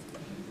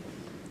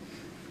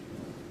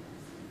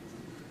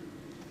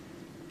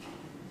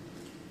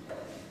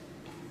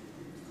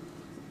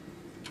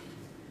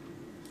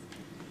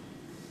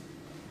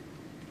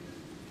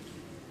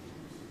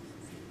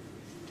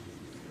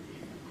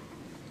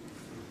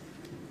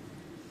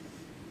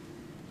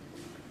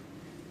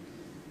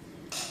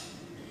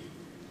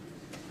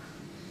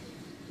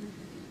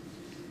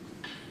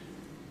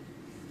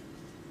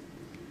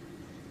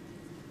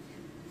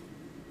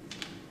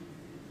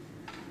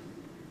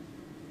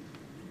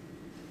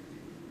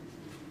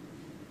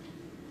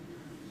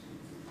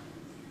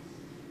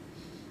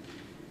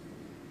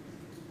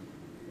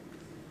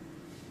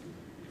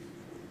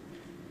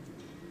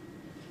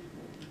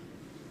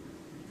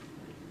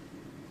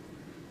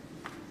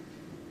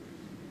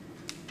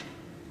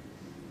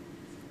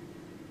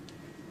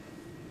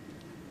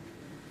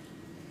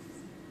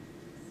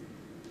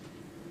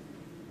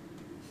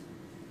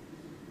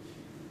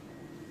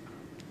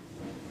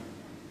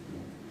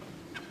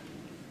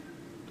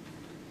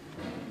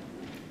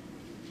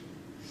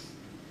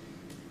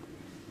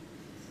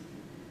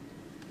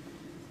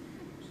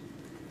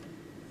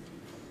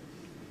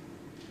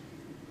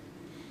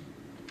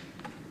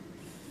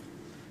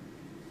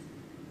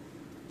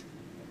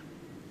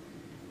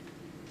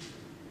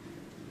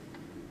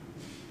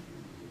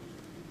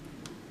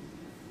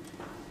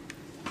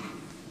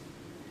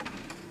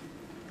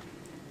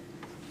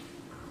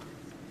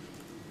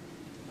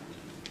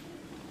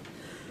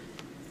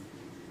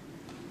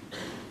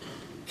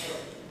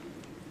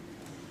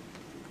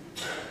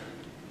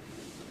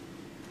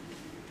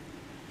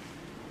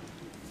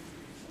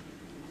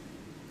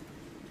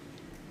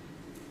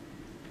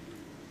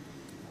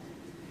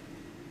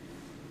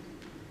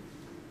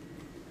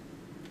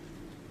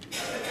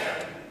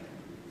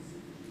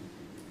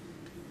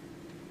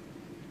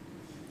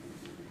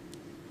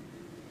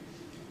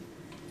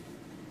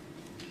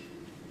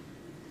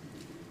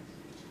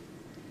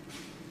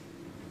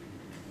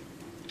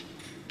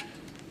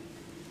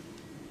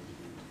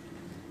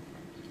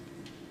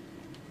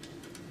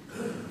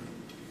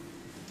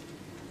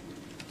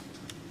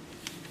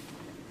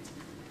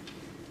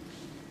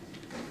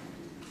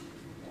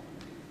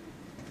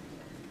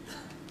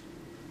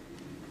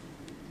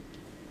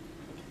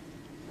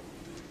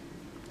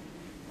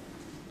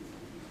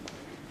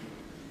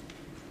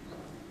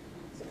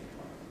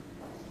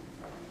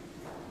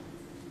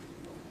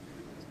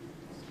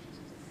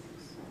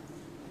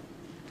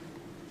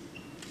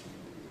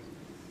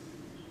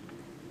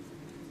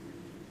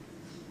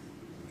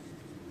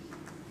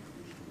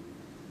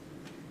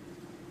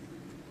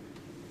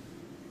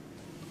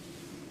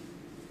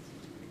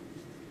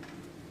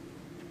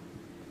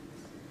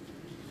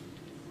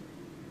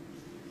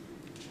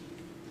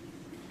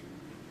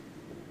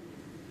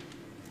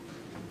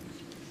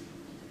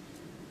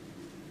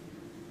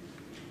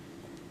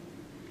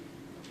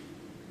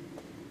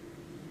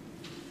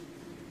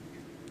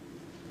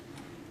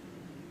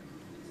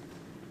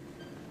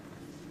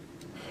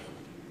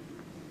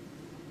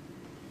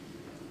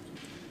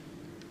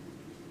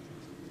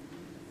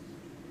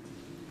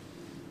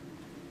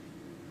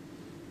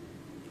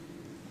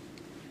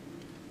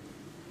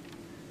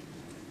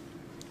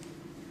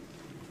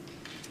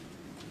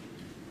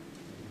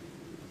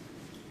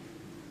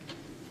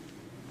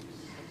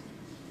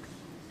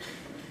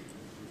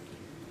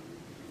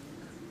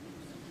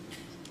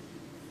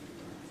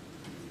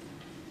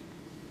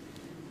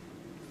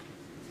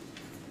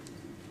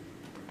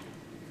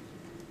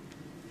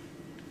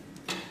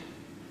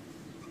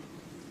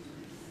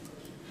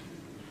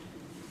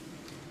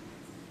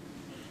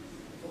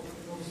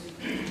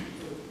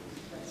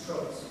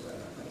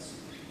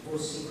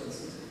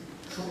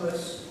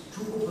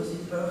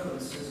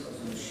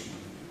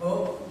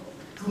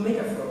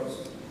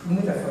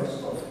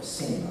 metaphors of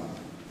cinema.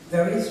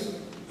 There is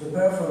the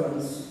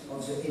performance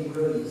of the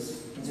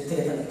employees in the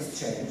telephone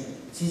exchange,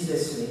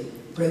 ceaselessly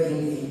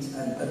plugging it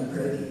and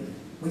unplugging,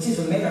 which is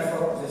a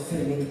metaphor of the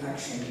filmic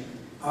action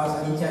as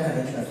an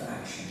interconnection of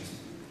actions.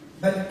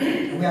 But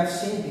we have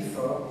seen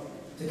before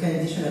the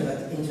condition of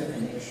that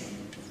interconnection,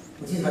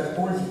 which is that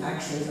all the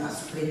actions are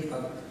split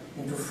up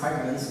into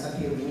fragments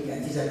appearing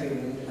and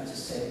disappearing at the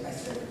same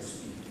accelerated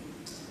speed.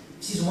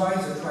 This is why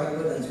the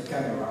tripod and the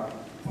camera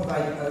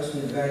provide us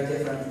with a very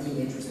different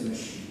image of the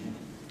machine.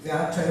 They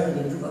are turned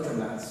into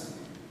automats,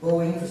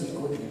 owing to the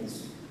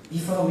audience,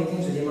 before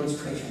making the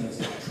demonstration of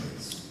their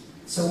tricks.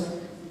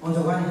 So, on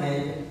the one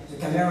hand, the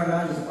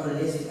cameraman is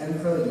only the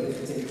employee of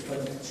the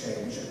telephone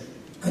exchange,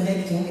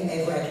 connecting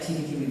every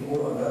activity with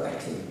all other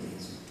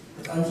activities.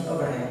 But on the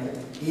other hand,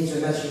 he is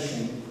a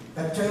magician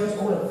that turns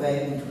all of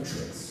them into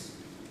tricks.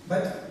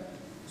 But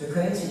the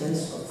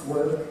coincidence of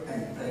work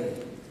and play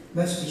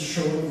must be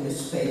shown in a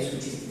space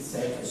which is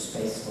itself a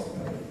space for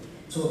play.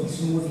 So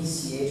this movie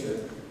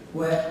theater,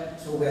 where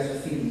the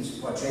film is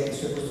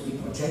supposed to be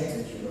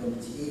projected, in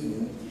the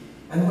evening,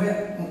 and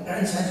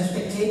the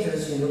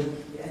spectators,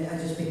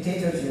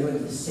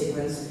 in this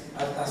sequence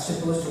are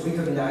supposed to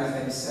recognize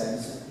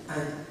themselves,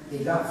 and they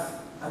laugh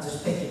at the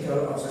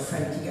spectacle of the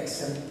frantic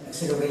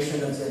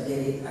acceleration of their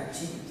daily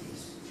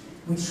activities,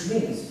 which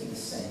means, in a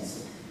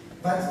sense,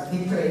 that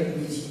they play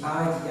with the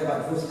idea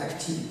that those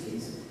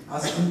activities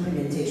as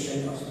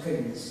implementation of the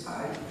communist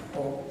idea,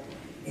 or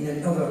in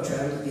another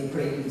term, they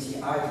play with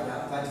the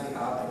idea that we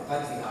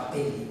are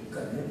building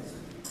communism.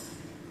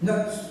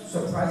 Not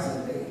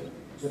surprisingly,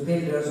 the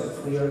builders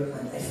of real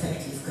and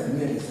effective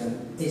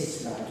communism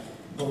disliked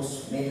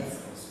both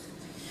metaphors,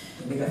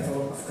 the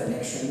metaphor of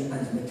connection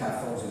and the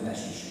metaphor of the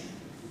magician.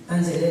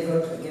 And they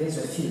leveled against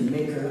the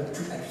filmmaker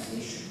two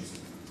accusations.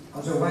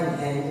 On the one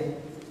hand,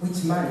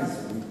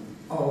 Whitmanism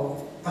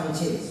or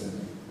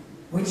pantheism,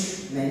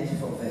 which meant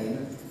for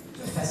them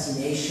the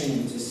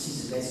fascination with the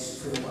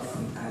ceaseless flow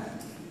of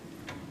reality.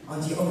 On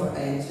the other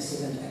hand, the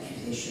second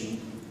accusation,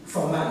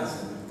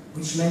 formalism,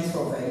 which meant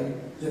for them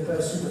the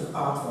pursuit of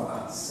art for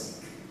art's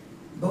sake.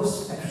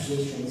 Both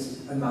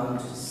accusations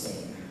amount to the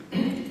same,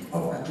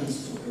 or at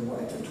least to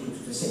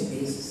the same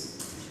basis.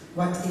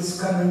 What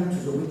is common to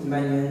the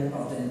Whitmanian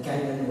or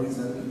Duncanian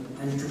wisdom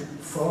and to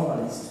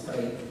formalist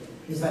play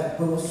is that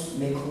both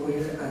make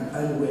will and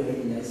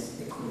unwillingness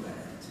equivalent.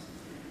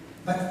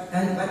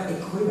 And that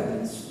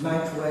equivalence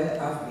might well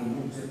have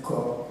been the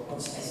core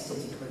of the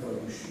aesthetic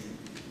revolution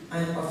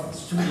and of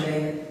its two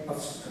main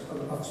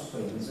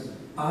offsprings,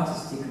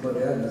 artistic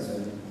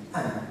modernism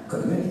and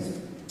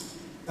communism.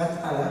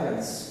 That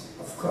alliance,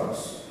 of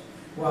course,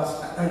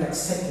 was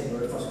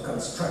unacceptable for the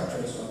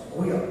constructors of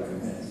real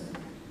communism.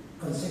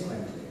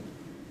 Consequently,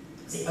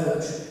 they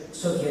urged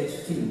Soviet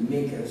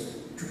filmmakers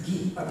to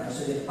give up, and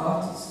Soviet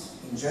artists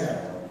in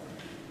general,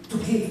 to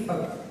give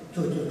up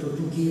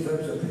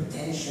the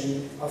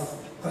pretension of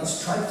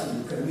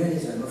constructing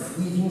communism, of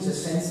weaving the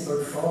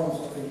sensible forms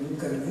of a new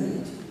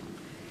community.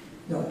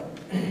 No,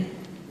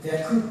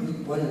 there could be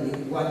only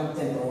one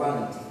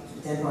temporality,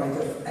 the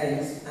temporality of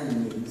ends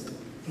and means,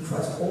 which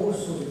was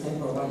also the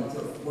temporality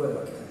of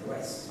work and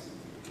rest.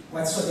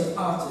 What Soviet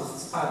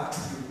artists had to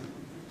do,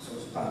 so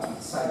the party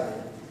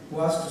decided,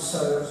 was to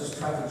serve the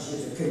strategy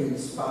of the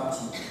Communist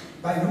Party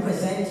by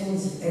representing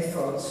the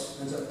efforts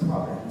and the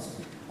problems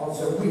of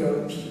the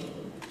real people,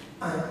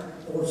 and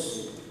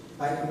also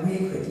by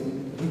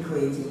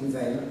recreating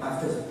them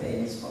after the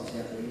pains of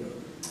their labor.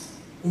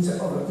 In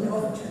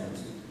other terms,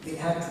 they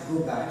had to go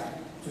back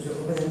to the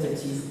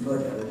representative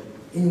model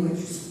in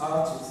which the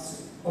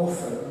artists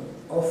offer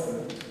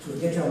to a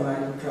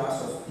determined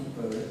class of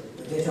people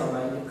a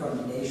determined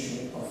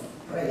combination of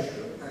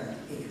pleasure and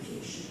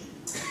education.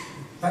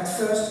 That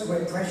first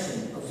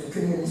repression of the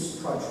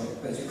communist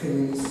project by the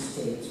communist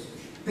state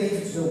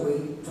paved the way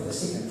for the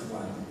second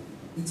one,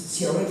 its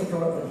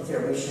theoretical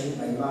obliteration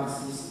by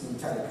Marxist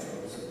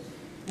intellectuals,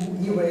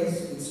 who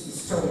erased its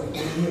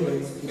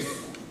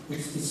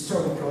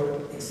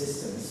historical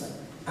existence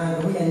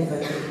and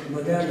reinvented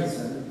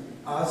modernism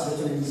as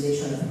the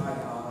utilization of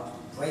high art,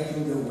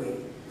 breaking away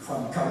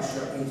from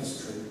culture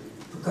industry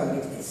to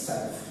commit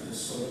itself to the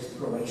sole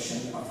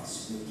exploration of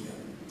its medium.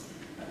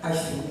 I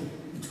think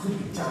it could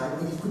be time,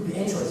 and it could be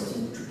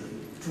interesting today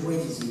to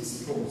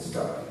revisit the whole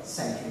story.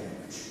 Thank you.